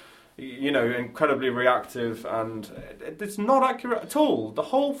who's, you know, incredibly reactive, and it's not accurate at all. The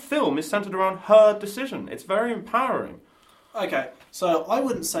whole film is centred around her decision. It's very empowering. Okay, so I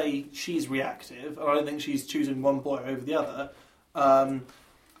wouldn't say she's reactive, and I don't think she's choosing one boy over the other.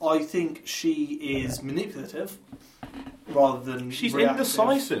 I think she is manipulative rather than she's reactive.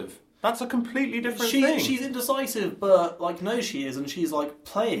 Indecisive. That's a completely different thing. She's indecisive, but like no, she is, and she's like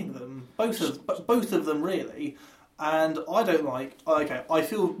playing them, both of them really. And I don't like. Okay, I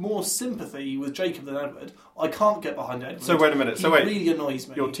feel more sympathy with Jacob than Edward. I can't get behind Edward. So wait a minute. He really annoys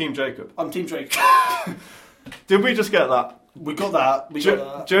me. You're Team Jacob. I'm Team Jacob. Did we just get that? We got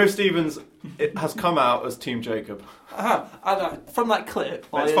that. Joe Stevens has come out as Team Jacob. And from that clip,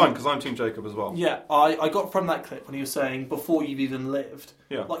 it's fine because I'm Team Jacob as well. Yeah, I got from that clip when he was saying before you've even lived.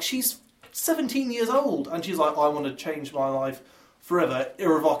 Yeah, like she's 17 years old and she's like, I want to change my life forever,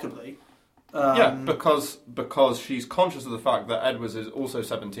 irrevocably. Yeah, because she's conscious of the fact that Edwards is also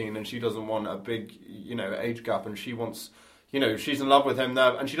 17 and she doesn't want a big, you know, age gap, and she wants, you know, she's in love with him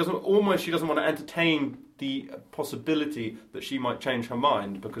now, and she doesn't want to entertain the possibility that she might change her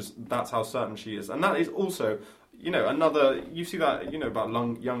mind, because that's how certain she is. And that is also, you know, another, you see that, you know, about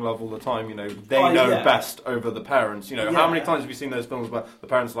young love all the time, you know, they know best over the parents, you know. How many times have you seen those films where the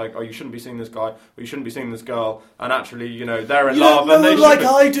parents are like, oh, you shouldn't be seeing this guy, or you shouldn't be seeing this girl, and actually, you know, they're in love, and they like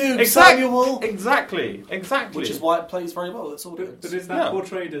I do, Samuel. Exactly. Which is why it plays very well. It's all good. But is that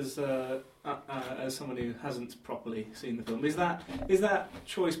portrayed as someone who hasn't properly seen the film? Is that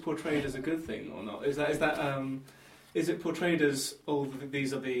choice portrayed as a good thing or not? Is it portrayed as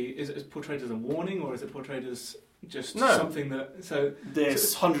is it portrayed as a warning, or is it portrayed as just something that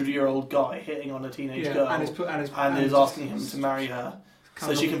this 100-year-old guy hitting on a teenage girl and is asking him to marry her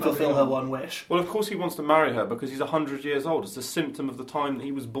so she can fulfill her one wish? Well, of course he wants to marry her because he's 100 years old. It's a symptom of the time that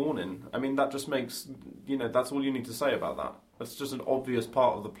he was born in. I mean, that just makes, you know, that's all you need to say about that. That's just an obvious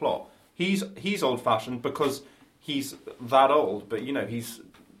part of the plot. He's old-fashioned because he's that old, but you know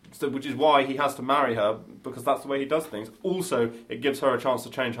which is why he has to marry her, because that's the way he does things. Also, it gives her a chance to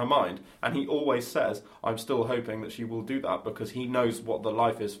change her mind, and he always says, I'm still hoping that she will do that, because he knows what the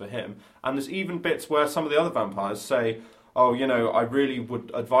life is for him. And there's even bits where some of the other vampires say, oh, you know, I really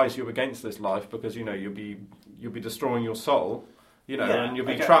would advise you against this life, because, you know, you'll be destroying your soul, you know, and you'll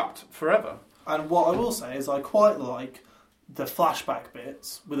be trapped forever. And what I will say is I quite like the flashback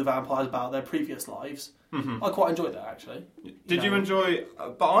bits with the vampires about their previous lives. Mm-hmm. I quite enjoyed that, actually. Did you enjoy?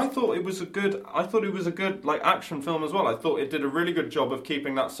 But I thought it was a good like action film as well. I thought it did a really good job of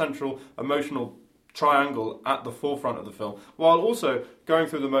keeping that central emotional triangle at the forefront of the film, while also going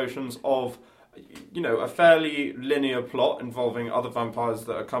through the motions of, you know, a fairly linear plot involving other vampires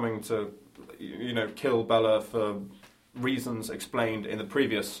that are coming to, you know, kill Bella for reasons explained in the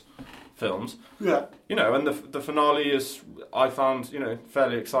previous films. Yeah. You know, and the finale is, I found, you know,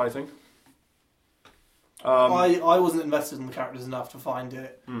 fairly exciting. I wasn't invested in the characters enough to find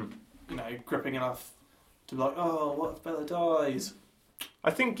it, you know, gripping enough to be like, oh, what if Bella dies? I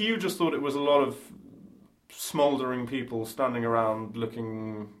think you just thought it was a lot of smouldering people standing around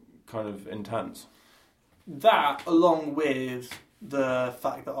looking kind of intense. That, along with the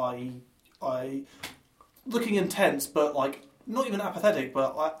fact that I looking intense, but like not even apathetic,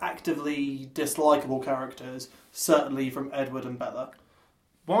 but actively dislikable characters, certainly from Edward and Bella.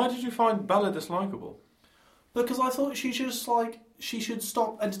 Why did you find Bella dislikable? Because I thought she should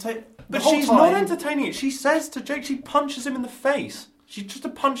stop entertaining. But she's not entertaining it. She says to Jake, she punches him in the face. She just to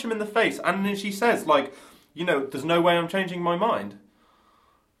punch him in the face, and then she says, like, you know, there's no way I'm changing my mind.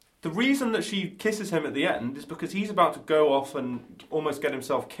 The reason that she kisses him at the end is because he's about to go off and almost get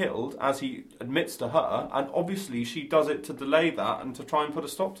himself killed, as he admits to her, and obviously she does it to delay that and to try and put a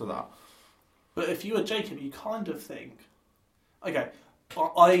stop to that. But if you were Jacob, you kind of think, okay,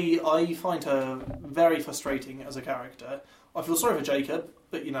 I find her very frustrating as a character. I feel sorry for Jacob,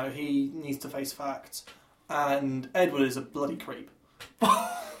 but, you know, he needs to face facts. And Edward is a bloody creep.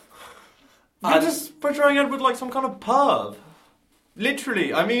 You're just portraying Edward like some kind of perv.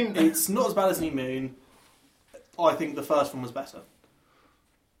 Literally, I mean... It's not as bad as New Moon. I think the first one was better.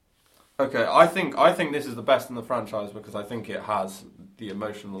 Okay, I think this is the best in the franchise because I think it has the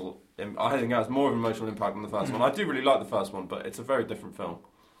emotional. I think it has more of an emotional impact than the first one. I do really like the first one, but it's a very different film.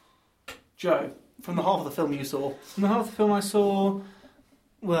 Joe, from the half of the film you saw, From the half of the film I saw,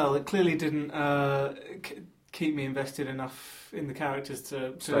 well, it clearly didn't keep me invested enough in the characters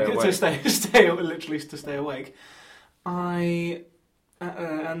to stay awake. I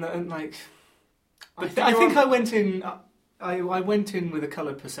think I went in. I went in with a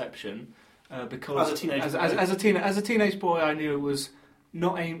coloured perception because as a teenage boy, I knew it was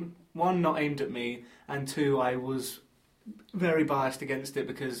not aimed at me, and two, I was very biased against it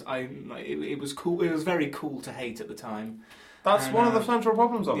because it was cool. It was very cool to hate at the time. That's one of the central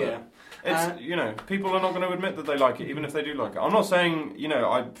problems of it. Yeah. It's people are not going to admit that they like it, even if they do like it. I'm not saying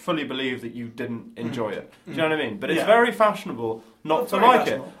I fully believe that you didn't enjoy it. Do you know what I mean? But it's very fashionable not to like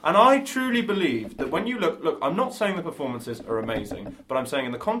it. And I truly believe that when you look, I'm not saying the performances are amazing, but I'm saying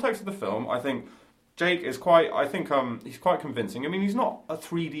in the context of the film, I think Jake is he's quite convincing. I mean, he's not a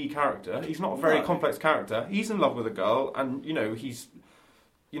 3D character. He's not a very complex character. He's in love with a girl, and he's.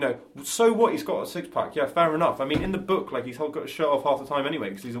 So what? He's got a six-pack. Yeah, fair enough. I mean, in the book, he's got his shirt off half the time anyway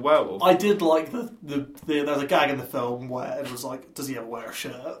because he's a werewolf. I did like there's a gag in the film where it was like, does he ever wear a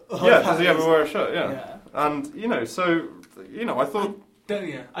shirt? Yeah, does he ever wear a shirt? Yeah. And I thought.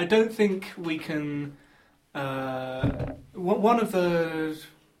 I don't think we can. One of the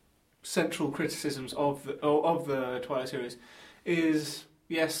central criticisms of the Twilight series is,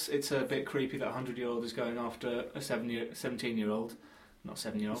 yes, it's a bit creepy that a 100-year-old is going after a 17-year-old. Not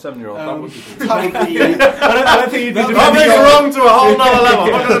 7-year-old. 7-year-old. That would be I don't think you'd be that makes it wrong to a whole nother level.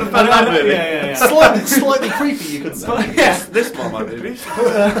 I'm not going to defend that movie. Yeah. Slightly creepy, you could say. Yes. This one, my baby.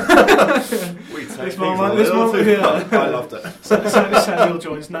 We take This things one, a this little one, too yeah. far. I loved it. Samuel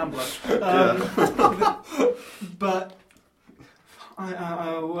joins Nambler. But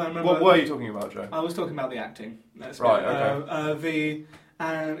I remember. What were you talking about, Joe? I was talking about the acting. Right. Okay.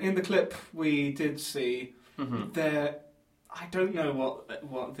 In the clip we did see there. I don't know what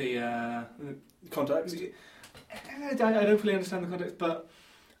the Context. I don't fully understand the context, but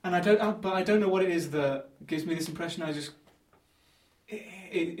I don't know what it is that gives me this impression.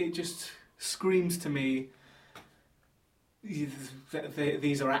 It just screams to me.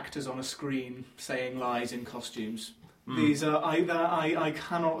 These are actors on a screen saying lies in costumes. These are I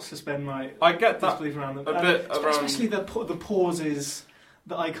cannot suspend my disbelief around them. Especially the pauses.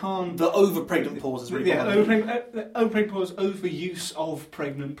 That I can't. The over-pregnant pauses. Really over-pregnant pause, overuse of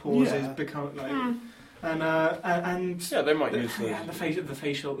pregnant pauses become and they might use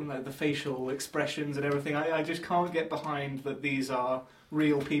the facial expressions and everything. I just can't get behind that these are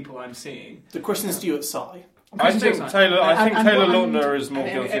real people I'm seeing. The Kristen Stewart sigh. I think Taylor Lautner is more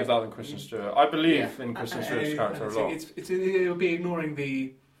guilty of that than Kristen Stewart. I believe in Kristen Stewart's character a lot. It would be ignoring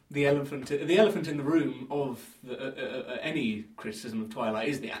the elephant in the room of any criticism of Twilight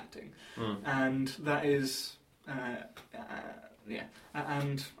is the acting, and that is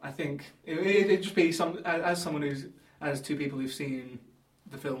and I think it'd just be as two people who've seen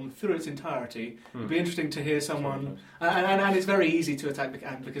the film through its entirety, it'd be interesting to hear someone, and it's very easy to attack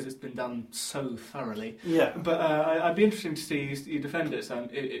because it's been done so thoroughly. Yeah. But I'd be interested to see you defend it, so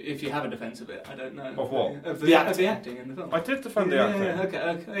if you have a defence of it. I don't know. Of what? Of the acting in the film. I did defend the acting. Yeah,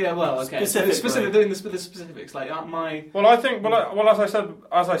 okay. Yeah, well, okay. Specific in the specifics, like my. Well, I think. Well, as I said,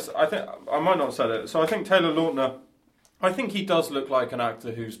 I think I might not have said it. So I think Taylor Lautner. I think he does look like an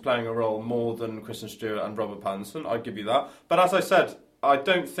actor who's playing a role more than Kristen Stewart and Robert Pattinson. I'd give you that. But as I said, I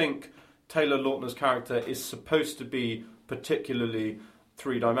don't think Taylor Lautner's character is supposed to be particularly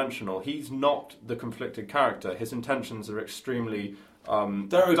three-dimensional. He's not the conflicted character. His intentions are extremely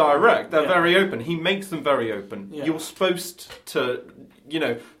direct. They're very open. He makes them very open. Yeah. You're supposed to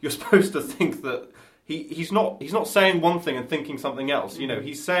think that he's not saying one thing and thinking something else.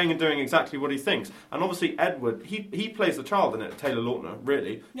 He's saying and doing exactly what he thinks. And obviously Edward, he plays the child in it, Taylor Lautner,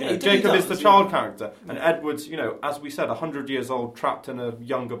 really. Jacob is the child character. And Edward's, as we said, 100 years old, trapped in a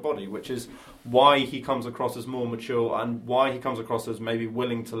younger body, which is why he comes across as more mature and why he comes across as maybe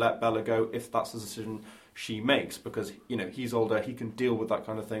willing to let Bella go if that's the decision she makes, because he's older, he can deal with that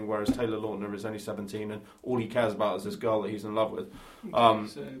kind of thing, whereas Taylor Lautner is only 17 and all he cares about is this girl that he's in love with.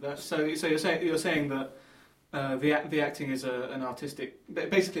 So you're saying that the acting is an artistic.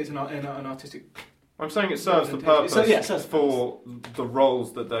 Basically, it's an artistic. I'm saying it serves the purpose for the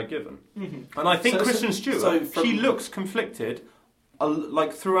roles that they're given, and I think Kristen Stewart she looks conflicted,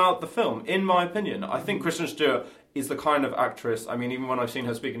 throughout the film. In my opinion, I think Kristen Stewart is the kind of actress, I mean, even when I've seen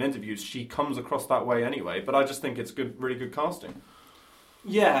her speak in interviews, she comes across that way anyway, but I just think it's really good casting.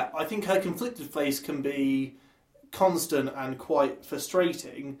 Yeah, I think her conflicted face can be constant and quite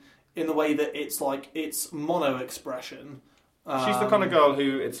frustrating in the way that it's mono expression. She's the kind of girl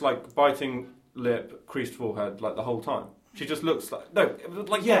who it's like biting lip, creased forehead, like the whole time. She just looks like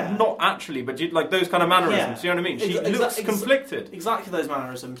not actually, but like those kind of mannerisms. You know what I mean? She looks conflicted. Exactly those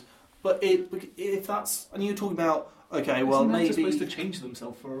mannerisms. But if that's and you're talking about maybe supposed to change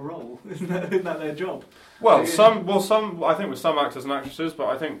themselves for a role. Isn't that their job? Well, some I think with some actors and actresses, but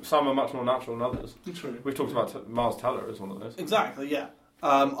I think some are much more natural than others. True. We've talked about Miles Teller as one of those. Exactly, yeah.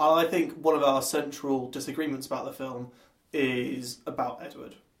 I think one of our central disagreements about the film is about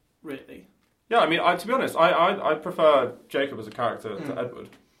Edward, really. Yeah, I mean, to be honest, I prefer Jacob as a character to Edward.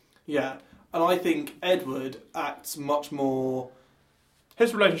 Yeah, and I think Edward acts much more...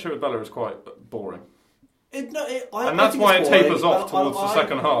 His relationship with Bella is quite boring. And that's why it tapers off towards the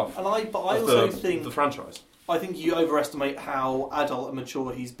second half of the franchise. I think you overestimate how adult and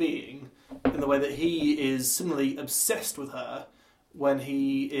mature he's being in the way that he is similarly obsessed with her when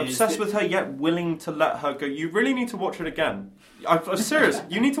he is... Obsessed with her, yet willing to let her go. You really need to watch it again. I'm serious.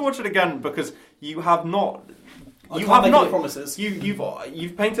 You need to watch it again because you have not... You have not promises.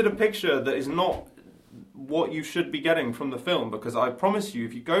 You've painted a picture that is not what you should be getting from the film, because I promise you,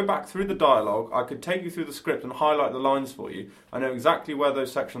 if you go back through the dialogue, I could take you through the script and highlight the lines for you. I know exactly where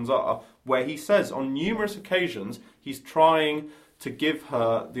those sections are, where he says on numerous occasions he's trying to give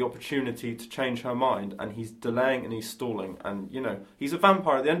her the opportunity to change her mind, and he's delaying and he's stalling. And, you know, he's a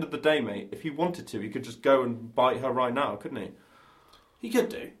vampire at the end of the day, mate. If he wanted to, he could just go and bite her right now, couldn't he? He could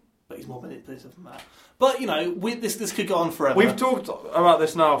do, but he's more manipulative than that. But, you know, this could go on forever. We've talked about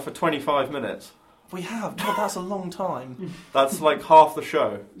this now for 25 minutes. We have. God, that's a long time. That's like half the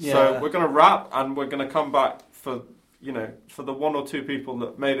show. Yeah. So we're going to wrap, and we're going to come back for the one or two people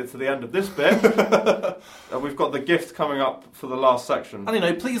that made it to the end of this bit. And we've got the gift coming up for the last section. And, you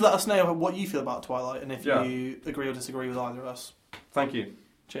know, please let us know what you feel about Twilight and if you agree or disagree with either of us. Thank you.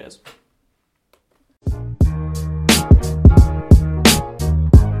 Cheers.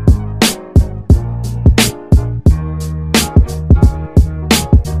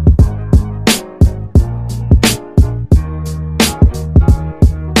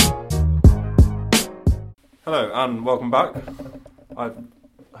 Hello and welcome back. I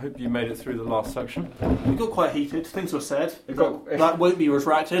hope you made it through the last section. We got quite heated. Things were said. That won't be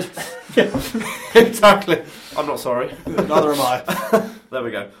retracted. Exactly. I'm not sorry. Neither am I. There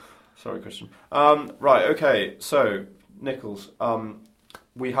we go. Sorry, Christian. Right, okay. So, Nichols,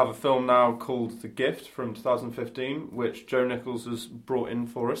 we have a film now called The Gift from 2015, which Joe Nichols has brought in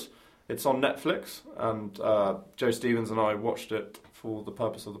for us. It's on Netflix, and Joe Stevens and I watched it for the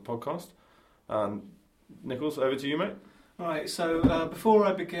purpose of the podcast. And Nichols, over to you, mate. Right, so before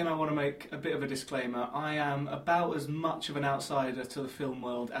I begin, I want to make a bit of a disclaimer. I am about as much of an outsider to the film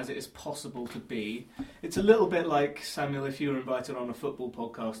world as it is possible to be. It's a little bit like, Samuel, if you were invited on a football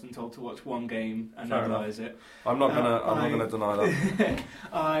podcast and told to watch one game and analyse it. I'm not gonna deny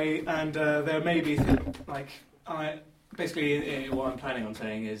that. There may be basically what I'm planning on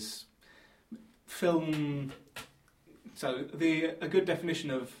saying is film. So a good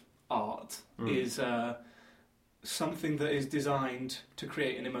definition of art is something that is designed to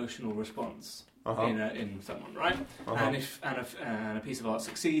create an emotional response in someone, right? And if a piece of art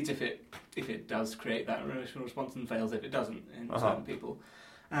succeeds, if it does create that emotional response, and fails if it doesn't in certain people.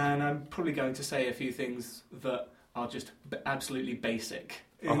 And I'm probably going to say a few things that are just absolutely basic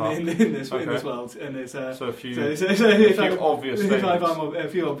in this world, and it's a few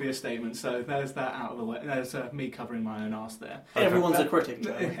obvious statements. So there's that out of the way. There's me covering my own arse there. Okay. Everyone's a critic,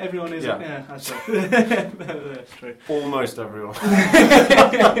 Joe. Everyone is. Yeah, that's true. That's true. Almost everyone.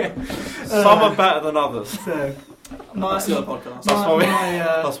 Some are better than others. So, that's the other podcast.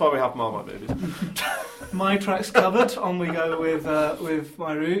 That's why we have Marmite Babies. My track's covered. On we go with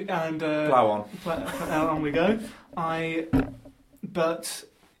my route and plow on. On we go. But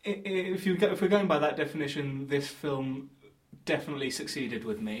if we're going by that definition, this film definitely succeeded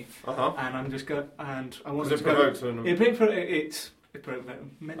with me. And I'm just going. And I wanted to go. It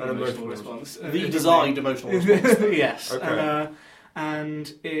provoked many emotional response. The designed emotional response. Yes. Okay.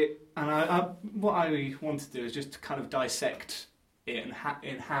 What I want to do is just to kind of dissect it and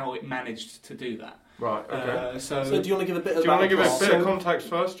how it managed to do that. Right. Okay. So do you want to give a bit of? Do you want to give a bit of context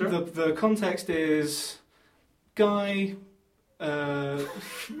first, Joe? The context is Guy. Should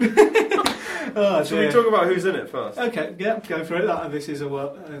we talk about who's in it first? Okay, yeah, go for it. This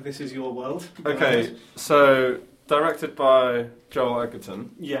is your world. Okay, so directed by Joel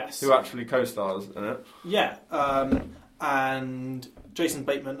Edgerton. Yes. Who actually co-stars in it. Yeah, and Jason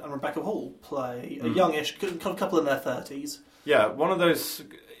Bateman and Rebecca Hall play a youngish couple in their 30s. Yeah, one of those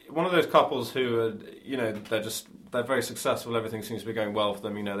couples who are, they're just they're very successful. Everything seems to be going well for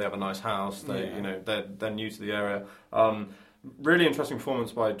them. You know, they have a nice house. They're new to the area. Really interesting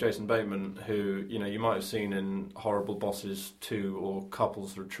performance by Jason Bateman, who you might have seen in Horrible Bosses 2 or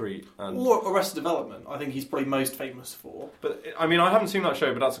Couples Retreat, or Arrested Development. I think he's probably most famous for. But I mean, I haven't seen that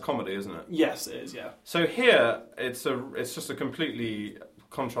show, but that's a comedy, isn't it? Yes, it is. Yeah. So here, it's just a completely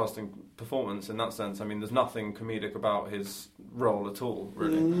contrasting performance in that sense. I mean, there's nothing comedic about his role at all,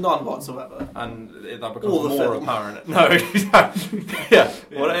 really. None whatsoever. And that becomes Or the more film. apparent. No, exactly. Yeah.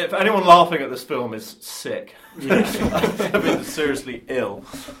 Well, if anyone laughing at this film is sick, I mean, seriously ill.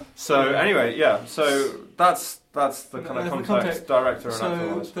 So anyway, yeah. So that's the kind of context, director and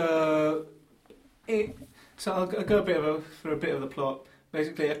actor. So I'll go for a bit of the plot.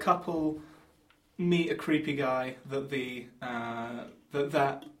 Basically, a couple meet a creepy guy that the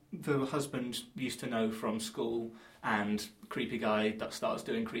husband used to know from school, and creepy guy that starts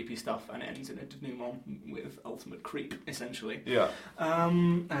doing creepy stuff and ends in a denouement with ultimate creep, essentially. Yeah.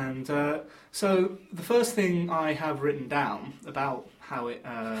 So the first thing I have written down about how it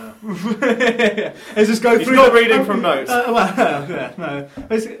is just go He's through. not reading from notes. No.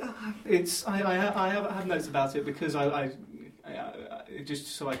 Basically, I have notes about it because I just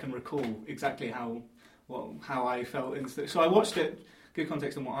so I can recall exactly how I felt. So I watched it. Good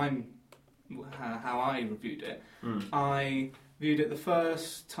context on how I reviewed it. I viewed it the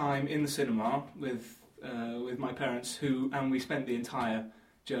first time in the cinema with my parents, and we spent the entire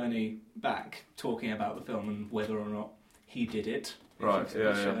journey back talking about the film and whether or not he did it. Right.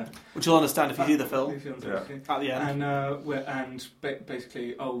 Yeah. Which you'll understand if you see the film. At the end.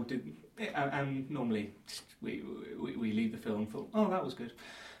 Basically, and normally we leave the film for that was good.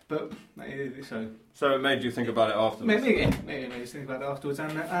 But so it made you think about it afterwards. It made us think about it afterwards, I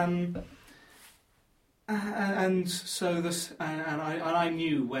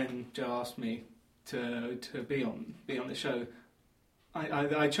knew when Joe asked me to be on the show,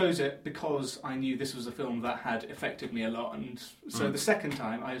 I chose it because I knew this was a film that had affected me a lot, and so the second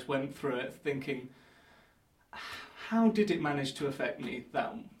time I just went through it thinking, how did it manage to affect me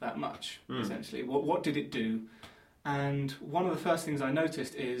that much? Essentially, what did it do? And one of the first things I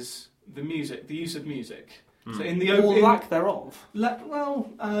noticed is the use of music. So in the or lack thereof. Lack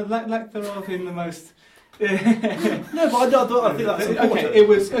thereof in the most. No, but I think that's important. Okay. It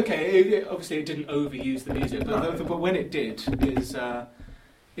was okay. Obviously, it didn't overuse the music, but when it did,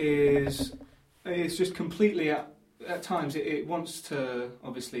 is just completely. At times, it wants to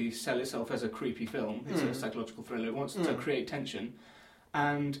obviously sell itself as a creepy film. It's a psychological thriller. It wants to create tension,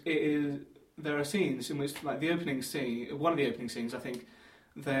 and it is. There are scenes in which, like the opening scene, one of the opening scenes, I think,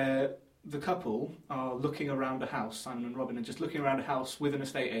 the couple are looking around a house. Simon and Robin are just looking around a house with an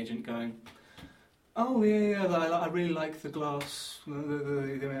estate agent, going, "Oh yeah, I really like the glass.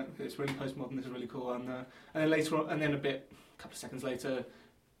 It's really postmodern. This is really cool." And then later on, and then a couple of seconds later,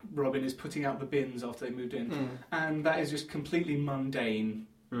 Robin is putting out the bins after they moved in, and that is just completely mundane.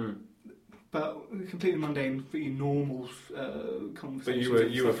 But completely mundane, pretty normal conversation.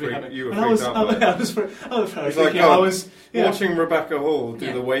 But you were freaked out. I was It's like watching Rebecca Hall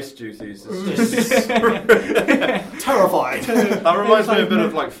do the waste duties. It's just terrifying. That reminds me a bit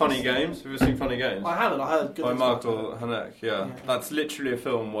of like Funny Games. Have you seen Funny Games? I haven't. I heard good by things Magdal Hanek. Yeah, that's literally a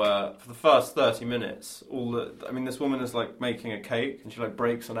film where for the first 30 minutes, this woman is like making a cake and she like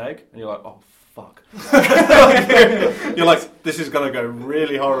breaks an egg, and you're like, oh. Fuck. You're like, this is going to go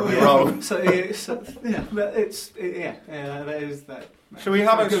really horribly wrong. That is that. Should we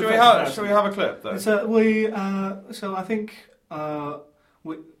have a clip though? So I think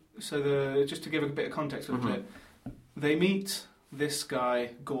just to give a bit of context for the clip, they meet this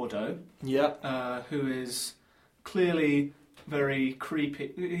guy Gordo, who is clearly very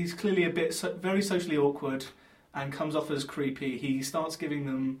creepy. He's clearly very socially awkward and comes off as creepy. He starts giving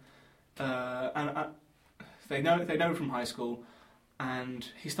them. They know from high school, and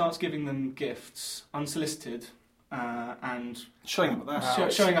he starts giving them gifts unsolicited, and showing up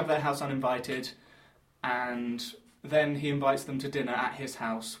at their house uninvited, and then he invites them to dinner at his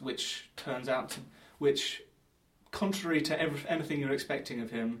house, which contrary to anything you're expecting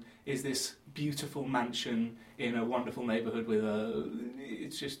of him, is this beautiful mansion in a wonderful neighbourhood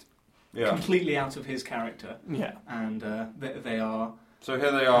it's just completely out of his character. Yeah, and they are. So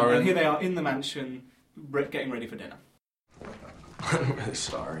here they are. And here they are in the mansion, getting ready for dinner. I'm really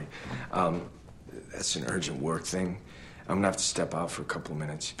sorry. That's an urgent work thing. I'm gonna have to step out for a couple of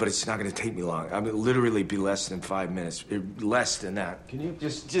minutes, but it's not gonna take me long. It'll literally be less than 5 minutes. Less than that. Can you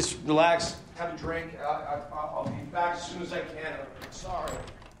just relax, have a drink? I'll be back as soon as I can. I'm sorry.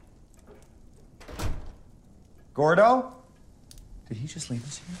 Gordo? Did he just leave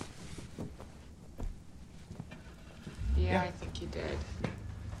us here? Yeah, I think he did.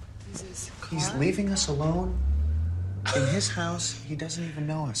 Is this car? He's leaving us alone in his house. He doesn't even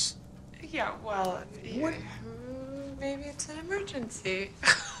know us. Yeah, well, maybe it's an emergency.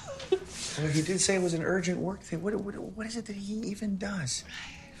 Well, he did say it was an urgent work thing. What is it that he even does?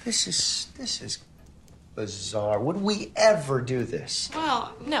 This is bizarre. Would we ever do this?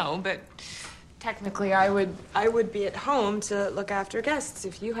 Well, no, but technically I would be at home to look after guests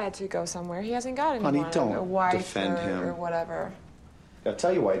if you had to go somewhere. He hasn't got anyone. Honey, don't a wife defend him. or whatever. I'll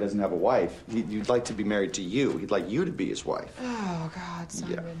tell you why he doesn't have a wife. He'd like to be married to you. He'd like you to be his wife. Oh, God,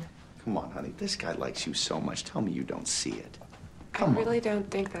 Simon. Yeah. Come on, honey. This guy likes you so much. Tell me you don't see it. I really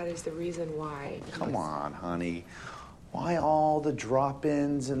don't think that is the reason why. Come on, honey. Why all the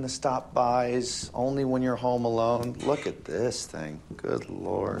drop-ins and the stop-bys only when you're home alone? Look at this thing. Good I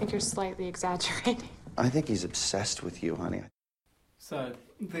Lord. think you're slightly exaggerating. I think he's obsessed with you, honey. So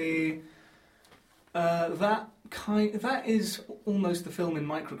that is almost the film in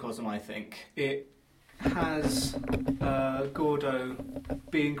microcosm. I think it has Gordo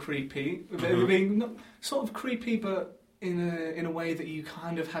being creepy, being not, sort of creepy, but in a way that you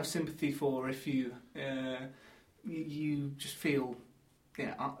kind of have sympathy for if you just feel.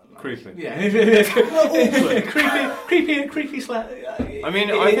 Yeah, creepy. Yeah, creepy. I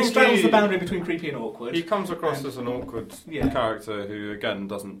mean, it straddles the boundary between creepy and awkward. He comes across as an awkward character who, again,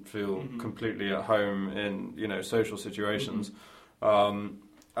 doesn't feel completely at home in social situations. And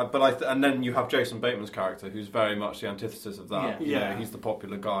then you have Jason Bateman's character, who's very much the antithesis of that. You know, he's the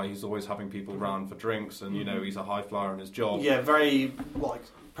popular guy. He's always having people round for drinks, and he's a high flyer in his job. Yeah, very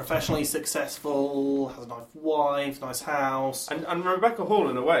professionally successful, has a nice wife, nice house. And Rebecca Hall,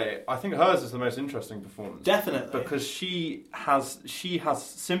 in a way, I think hers is the most interesting performance. Definitely. Because she has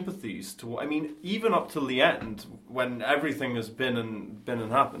sympathies to, I mean, even up till the end, when everything has been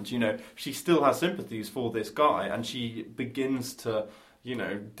and happened, she still has sympathies for this guy, and she begins to,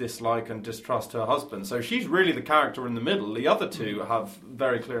 dislike and distrust her husband. So she's really the character in the middle. The other two have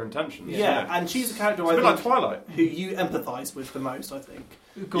very clear intentions. Yeah, and she's the character it's a bit like Twilight, who you empathise with the most, I think.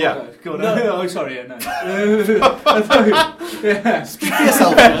 Gordo. No. Oh, sorry, no. Speak for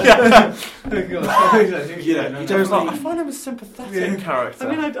yourself. I find him a sympathetic character.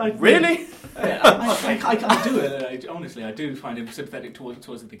 I mean, I really. I do it. Honestly, I do find him sympathetic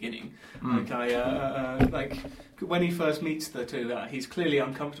towards the beginning. Like when he first meets the two, he's clearly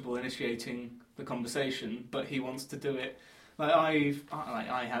uncomfortable initiating the conversation, but he wants to do it. I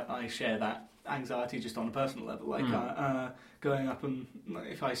share that anxiety just on a personal level. Going up and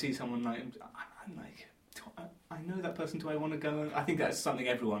if I see someone I'm like, I know that person. Do I want to go? I think that's something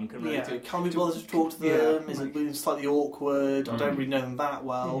everyone can relate to. Can't be bothered to talk to them. Is it slightly awkward? I don't really know them that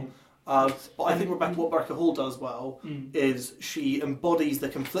well. But I think what Rebecca Hall does well is she embodies the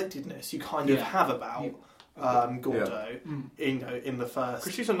conflictedness you kind of have about Gordo in the first.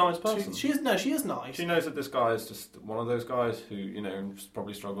 Because she's a nice person. She is nice. She knows that this guy is just one of those guys who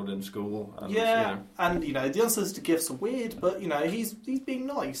probably struggled in school. And, and the answers to gifts are weird, but he's being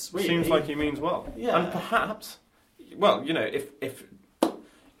nice. Really. Seems like he means well. Yeah, and perhaps, if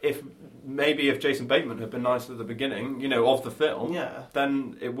Jason Bateman had been nice at the beginning, of the film,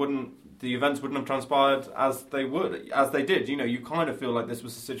 then the events wouldn't have transpired as they did. You kind of feel like this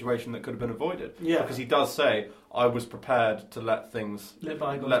was a situation that could have been avoided. Yeah. Because he does say, I was prepared to let bygones be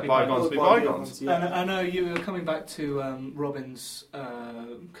bygones. Yeah. I know you were coming back to Robin's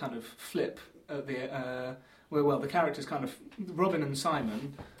kind of flip at the the characters kind of Robin and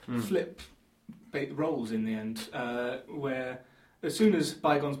Simon flip roles in the end, where as soon as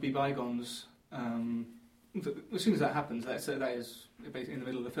bygones be bygones, as soon as that happens, that is basically in the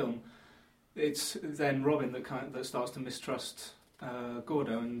middle of the film. It's then Robin that starts to mistrust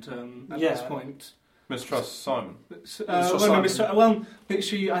Gordo, and at this point mistrust Simon. I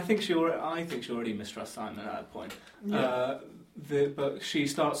think she already mistrusts Simon at that point. Yeah. But she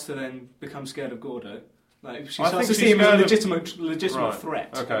starts to then become scared of Gordo. Like she starts to see him as a legitimate threat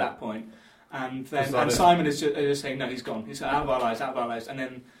at that point. And Simon is just saying, no, he's gone. He's out of our lives. And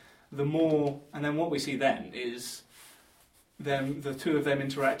then what we see then is the two of them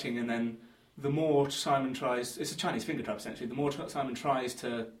interacting, and then the more Simon tries, it's a Chinese finger trap essentially. The more Simon tries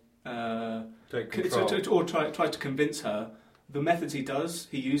to take control, tries to convince her, the methods he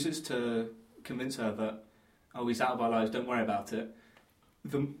uses to convince her that he's out of our lives, don't worry about it.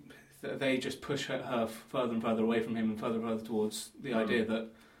 They just push her further and further away from him, and further towards the idea that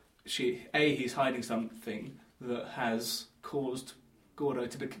he's hiding something that has caused Gordo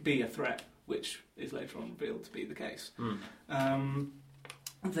to be a threat, which is later on revealed to be the case.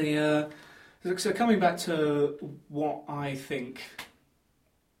 So coming back to what I think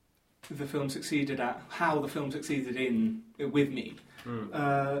the film succeeded at, how the film succeeded in with me.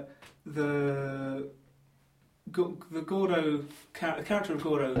 The Gordo character of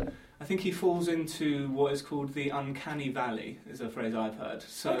Gordo, I think he falls into what is called the uncanny valley, is a phrase I've heard.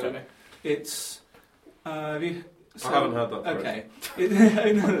 So it's. I haven't heard that phrase.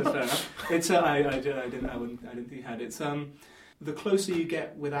 Okay, no, that's fair enough. It's I didn't think you had. It's the closer you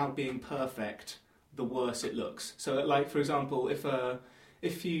get without being perfect, the worse it looks. So, like for example,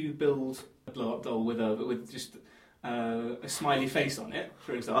 if you build a blow-up doll with just a smiley face on it,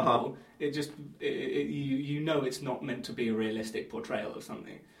 for example, you know it's not meant to be a realistic portrayal of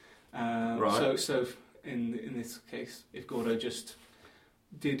something. Right. So in this case, if Gordo just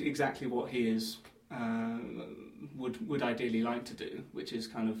did exactly what he is would ideally like to do, which is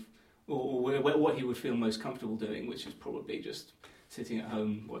kind of, or what he would feel most comfortable doing, which is probably just sitting at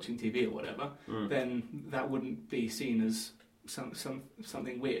home watching TV or whatever, then that wouldn't be seen as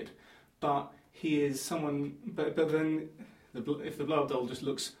something weird. But he is someone. But then if the blow-up doll just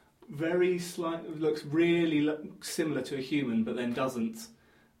looks looks really similar to a human, but then doesn't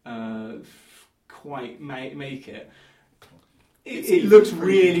quite make it. It looks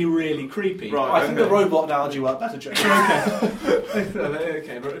really, really creepy. Right, I think the robot analogy worked better, Joe.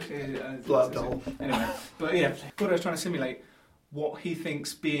 Okay, blow-up doll. Anyway, but yeah, Gordo is trying to simulate what he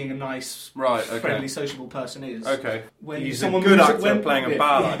thinks being a nice, friendly, sociable person is. Okay. When he's a good actor playing a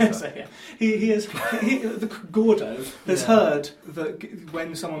bad actor. So, yeah. The Gordo has heard that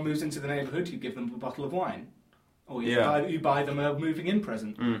when someone moves into the neighbourhood, you give them a bottle of wine, or you buy them a moving-in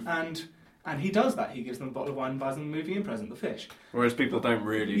present, and he does that. He gives them a bottle of wine and buys them a moving-in present, the fish. Whereas people don't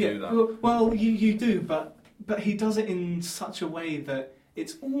really do that. Well, you do, but he does it in such a way that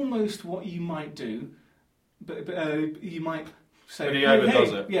it's almost what you might do, but you might say... But he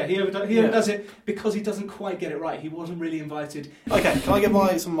overdoes it. Yeah, he overdoes it because he doesn't quite get it right. He wasn't really invited. Okay, can I get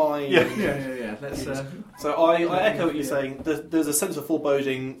some of my... Yeah. Let's... So I echo what you're saying. There's a sense of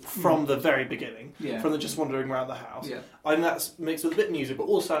foreboding from the very beginning, from the just wandering around the house. Yeah. I think that's mixed with a bit of music, but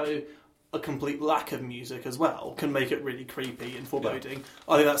also a complete lack of music as well can make it really creepy and foreboding.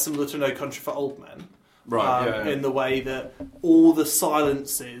 Yeah. I think that's similar to No Country for Old Men. Right, in the way that all the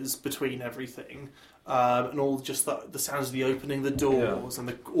silences between everything, and all just the sounds of the opening the doors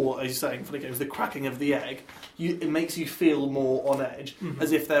and or as you're saying for the games, the cracking of the egg, it makes you feel more on edge,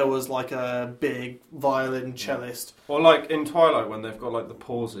 as if there was like a big violin cellist. Or like in Twilight when they've got like the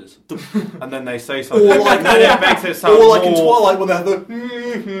pauses, and then they say something, and then it makes it sound like in Twilight when they have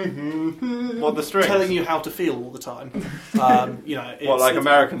the strings telling you how to feel all the time. It's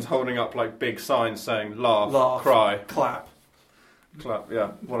Americans holding up like big signs saying laugh, cry, clap.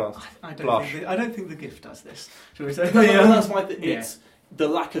 Yeah. What else? I don't think the GIF does this. Shall we say? That's why it's the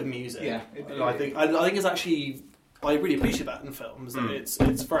lack of music. Yeah. I think it's actually. I really appreciate that in films.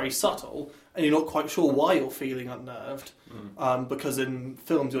 It's very subtle, and you're not quite sure why you're feeling unnerved. Because in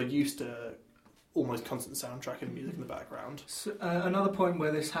films you're used to almost constant soundtrack and music in the background. So, another point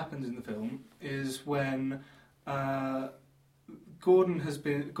where this happens in the film is when Gordon has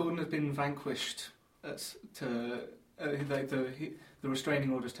been vanquished the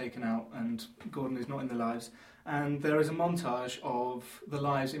restraining order is taken out and Gordon is not in the lives, and there is a montage of the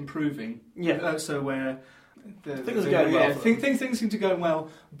lives improving. So where things are going well. Things seem to go well,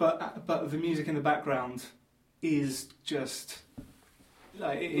 but the music in the background is just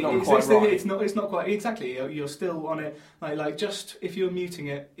it's not quite exactly. You're still on it. Like just if you're muting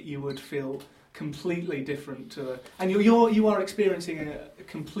it, you would feel completely different and you are experiencing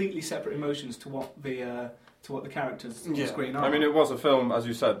completely separate emotions to what the characters on the screen are. I mean, it was a film, as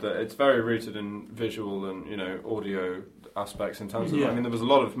you said, that it's very rooted in visual and audio aspects in terms of. I mean, there was a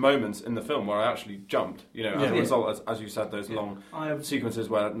lot of moments in the film where I actually jumped. As a result, as you said, those long sequences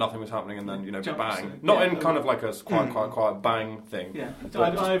where nothing was happening and then bang, not in kind of like a quiet bang thing. Yeah,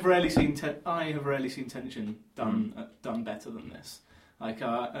 I have rarely seen tension done better than this. I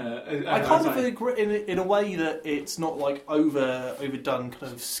kind of agree in a way that it's not like overdone,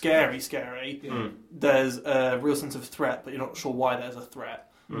 kind of scary. There's a real sense of threat, but you're not sure why there's a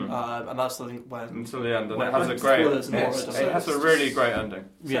threat, and that's the thing when until the end, and it has a great, it has a really great ending.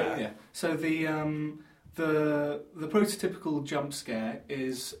 So the prototypical jump scare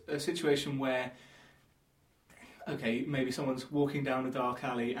is a situation where. Okay, maybe someone's walking down a dark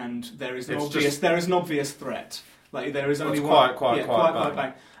alley and there is an obvious threat. Like there is only one. Quite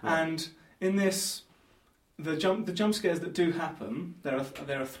bang. And in this, the jump scares that do happen, there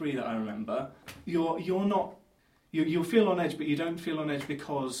are three that I remember. You'll feel on edge, but you don't feel on edge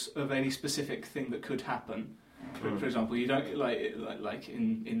because of any specific thing that could happen. For example, you don't like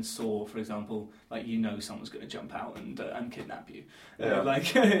in Saw, for example, like you know someone's going to jump out and kidnap you,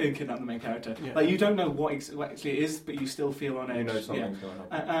 kidnap the main character. Yeah. Like you don't know what exactly it is, but you still feel on edge. You know something's going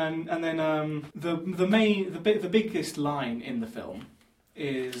to happen. And then the biggest line in the film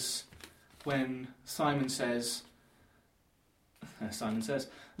is when Simon says where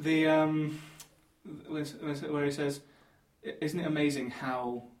he says, "Isn't it amazing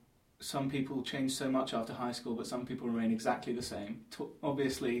how some people change so much after high school, but some people remain exactly the same?"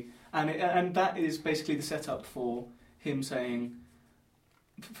 Obviously, and that is basically the setup for him saying,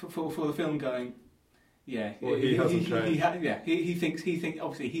 for the film going, yeah, well, he hasn't changed. He thinks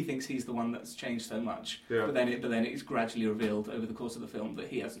he's the one that's changed so much, but then it's gradually revealed over the course of the film that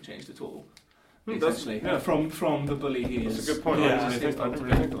he hasn't changed at all. Essentially, from the bully he is. That's a good point. I didn't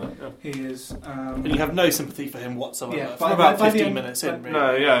really think of that. Yeah. He is. And you have no sympathy for him whatsoever. Yeah, from about 15 minutes in. Really.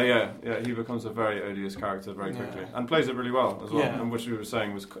 No, yeah. He becomes a very odious character very quickly and plays it really well as well. Yeah. And which we were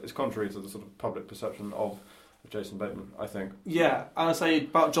saying is contrary to the sort of public perception of Jason Bateman, I think. Yeah, and I say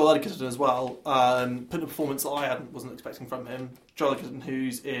about Joel Edgerton as well. Putting a performance that I wasn't expecting from him. Joel Edgerton,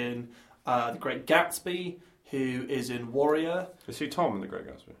 who's in The Great Gatsby, who is in Warrior. Is he Tom in The Great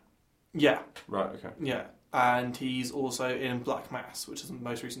Gatsby? Yeah. Right, okay. Yeah. And he's also in Black Mass, which is the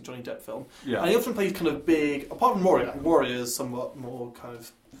most recent Johnny Depp film. Yeah. And he often plays kind of big, apart from Warrior. Warrior is somewhat more kind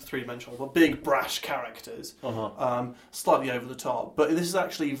of three-dimensional, but big, brash characters. Slightly over the top. But this is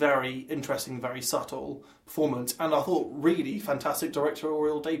actually very interesting, very subtle performance. And I thought really fantastic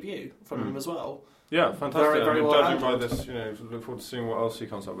directorial debut from him as well. Yeah, fantastic. Very, very well judging by this, look forward to seeing what else he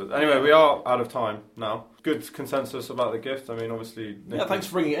comes up with. Anyway, we are out of time now. Good consensus about The Gift. I mean, obviously... thanks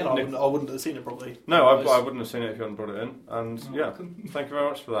for bringing it in. I wouldn't have seen it probably. No, I wouldn't have seen it if you hadn't brought it in. And thank you very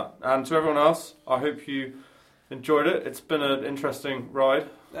much for that. And to everyone else, I hope you enjoyed it. It's been an interesting ride.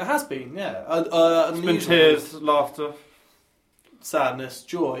 It has been, yeah. It's been tears, laughter, sadness,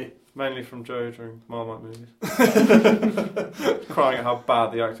 joy. Mainly from Joe during Marmite movies. Crying at how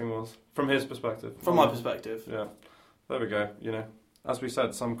bad the acting was. From his perspective. From my perspective. Yeah. There we go. As we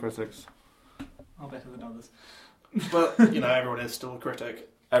said, some critics are better than others. But, everyone is still a critic.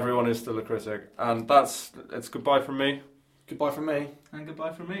 Everyone is still a critic. And it's goodbye from me. Goodbye from me. And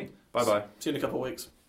goodbye from me. Bye-bye. See you in a couple of weeks.